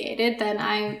associated, then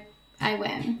I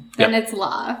win. Then Yep. it's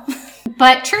law.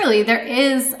 But truly, there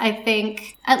is, I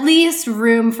think, at least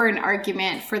room for an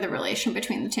argument for the relation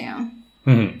between the two.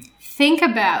 Mm-hmm. Think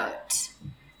about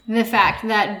the fact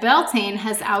that Beltane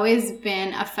has always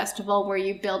been a festival where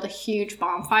you build a huge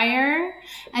bonfire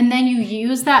and then you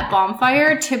use that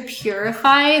bonfire to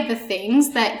purify the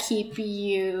things that keep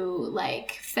you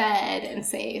like fed and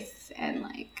safe and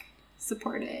like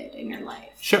supported in your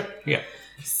life. Sure. Yeah.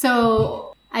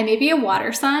 So I may be a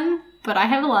water sun, but I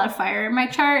have a lot of fire in my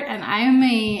chart and I am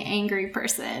a angry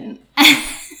person.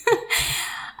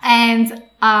 And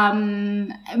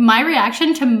my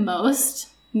reaction to most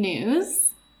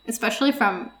news, especially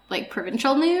from like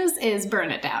provincial news, is burn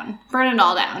it down. Burn it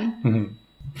all down. Mm-hmm.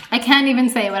 I can't even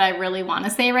say what I really want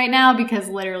to say right now because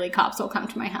literally cops will come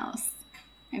to my house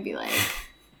and be like,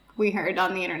 we heard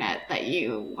on the internet that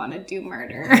you want to do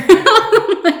murder.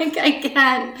 Like I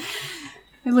can't.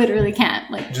 I literally can't,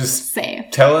 like, Just say.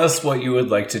 Tell us what you would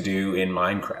like to do in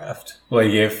Minecraft. Like,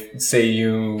 if, say,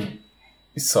 you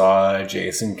saw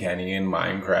Jason Kenney in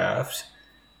Minecraft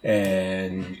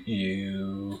and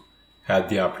you had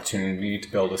the opportunity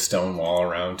to build a stone wall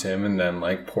around him and then,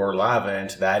 like, pour lava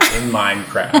into that in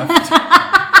Minecraft,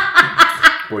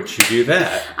 would you do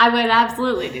that? I would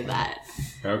absolutely do that.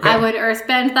 Okay. I would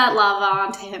earthbend that lava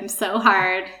onto him so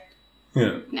hard.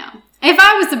 Yeah. No. If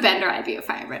I was a bender, I'd be a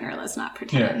firebender. Let's not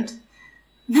pretend. Yeah.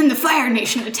 Then the Fire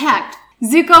Nation attacked.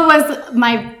 Zuko was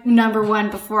my number one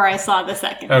before I saw the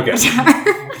second Okay.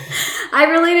 Avatar. I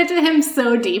related to him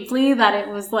so deeply that it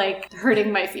was like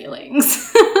hurting my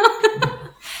feelings.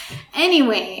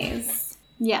 Anyways,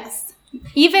 yes.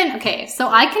 So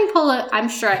I'm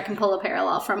sure I can pull a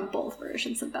parallel from both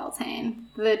versions of Beltane.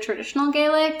 The traditional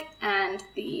Gaelic and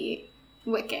the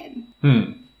Wiccan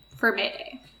for May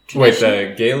Day. Wait,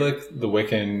 the Gaelic, the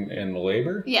Wiccan, and the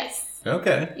Labor? Yes.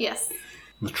 Okay. Yes.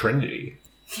 The Trinity.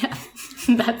 Yeah,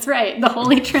 that's right. The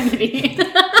Holy Trinity.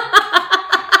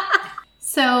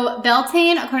 So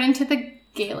Beltane, according to the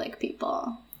Gaelic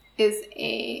people, is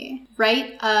a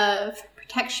rite of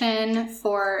protection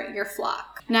for your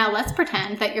flock. Now let's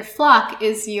pretend that your flock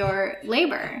is your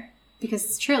labor.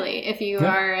 Because truly, if you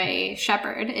are a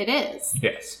shepherd, it is.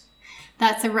 Yes.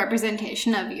 That's a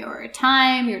representation of your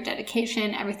time, your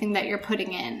dedication, everything that you're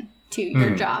putting in to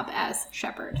your job as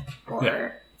shepherd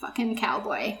or fucking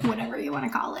cowboy, whatever you want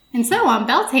to call it. And so on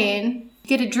Beltane, you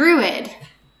get a druid.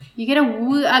 You get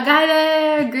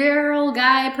a girl,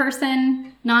 guy,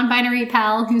 person, non-binary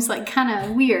pal who's like kind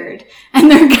of weird.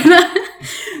 And they're gonna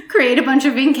create a bunch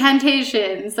of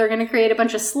incantations. They're gonna create a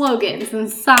bunch of slogans and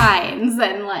signs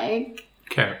and like...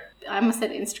 Okay. I almost said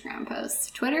Instagram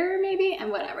posts, Twitter maybe, and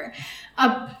whatever,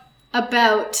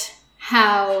 about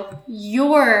how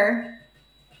your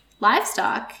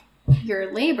livestock,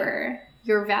 your labor,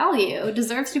 your value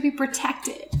deserves to be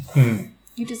protected.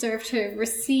 You deserve to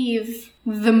receive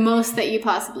the most that you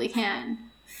possibly can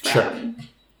from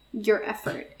your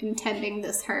effort in tending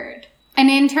this herd. And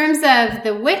in terms of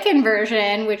the Wiccan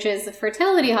version, which is a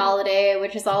fertility holiday,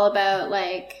 which is all about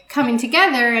like coming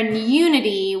together and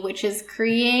unity, which is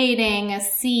creating a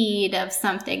seed of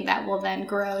something that will then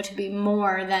grow to be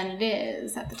more than it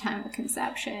is at the time of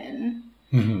conception.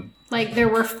 Mm-hmm. Like there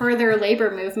were further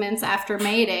labor movements after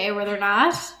May Day, were there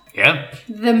not? Yeah.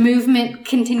 The movement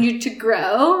continued to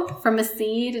grow from a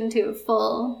seed into a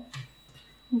full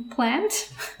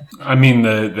plant. I mean,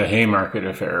 the Haymarket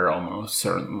Affair almost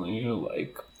certainly,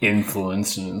 like,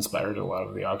 influenced and inspired a lot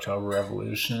of the October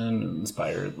Revolution,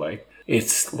 inspired, like,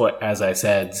 it's, as I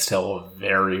said, still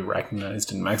very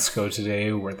recognized in Mexico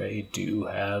today, where they do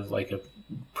have, like, a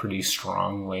pretty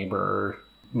strong labor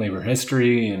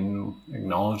history and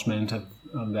acknowledgement of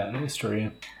that history.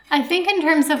 I think in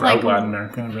terms of, Throughout like... Latin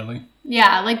America, really.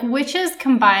 Yeah, like, witches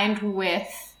combined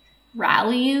with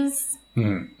rallies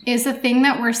is a thing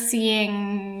that we're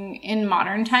seeing in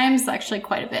modern times actually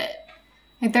quite a bit.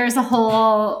 Like there's a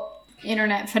whole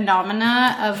internet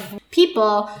phenomena of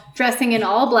people dressing in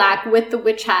all black with the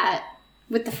witch hat,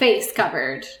 with the face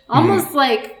covered. Almost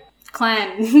like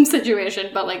Klan situation,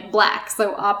 but like black.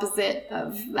 So opposite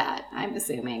of that, I'm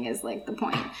assuming, is like the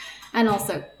point. And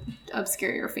also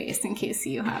obscure your face in case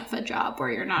you have a job where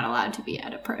you're not allowed to be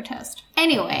at a protest.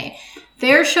 Anyway,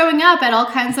 they're showing up at all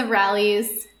kinds of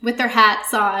rallies with their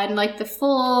hats on, like the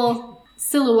full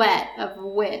silhouette of a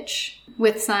witch,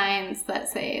 with signs that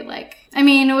say like, I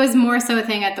mean, it was more so a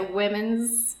thing at the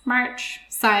women's march.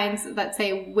 Signs that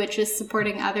say witches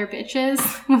supporting other bitches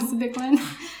was a big one.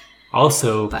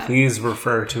 Also, please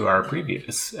refer to our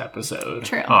previous episode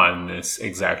on this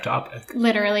exact topic.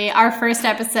 Literally, our first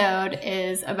episode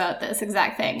is about this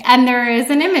exact thing. And there is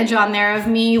an image on there of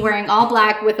me wearing all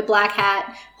black with a black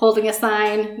hat, holding a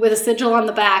sign with a sigil on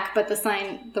the back, but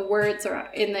the words are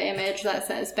in the image that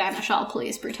says banish all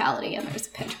police brutality, and there's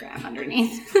a pentagram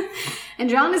underneath. And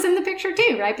John is in the picture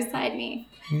too, right beside me.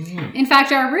 Mm-hmm. In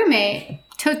fact, our roommate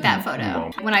took that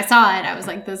photo. When I saw it, I was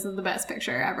like, this is the best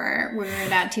picture ever. We're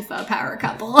an Antifa power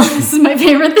couple. This is my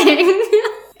favorite thing.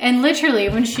 And literally,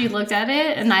 when she looked at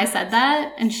it and I said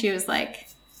that, and she was like,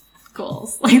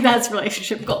 goals. Like, that's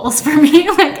relationship goals for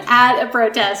me. Like, at a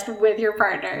protest with your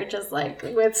partner, just like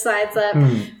with sides up,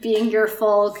 being your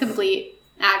full, complete,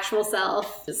 actual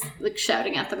self, just like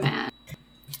shouting at the man.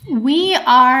 We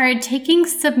are taking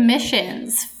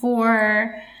submissions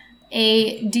for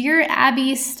a Dear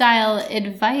Abby style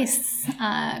advice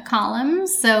column.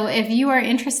 So if you are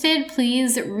interested,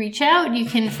 please reach out. You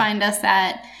can find us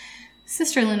at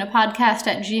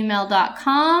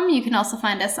sisterlunapodcast@gmail.com. You can also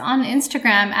find us on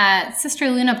Instagram at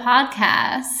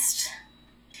sisterlunapodcast.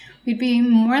 We'd be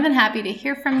more than happy to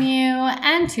hear from you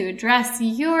and to address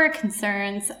your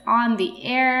concerns on the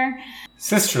air.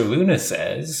 Sister Luna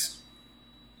says,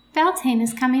 Beltane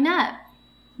is coming up.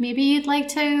 Maybe you'd like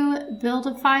to build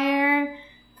a fire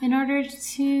in order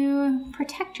to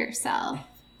protect yourself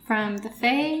from the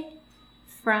Fae,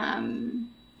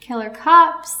 from killer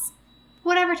cops,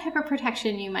 whatever type of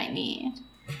protection you might need.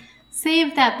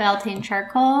 Save that Beltane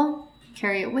charcoal,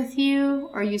 carry it with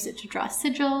you, or use it to draw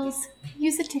sigils.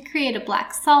 Use it to create a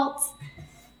black salt.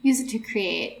 Use it to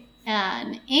create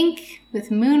an ink with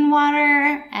moon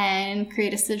water and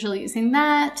create a sigil using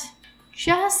that.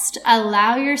 Just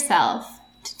allow yourself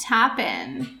to tap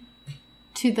in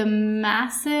to the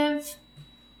massive,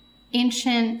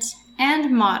 ancient,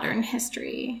 and modern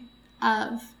history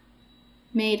of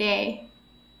Mayday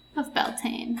of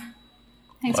Beltane.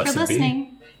 Thanks for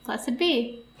listening. Blessed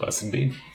be. Blessed be.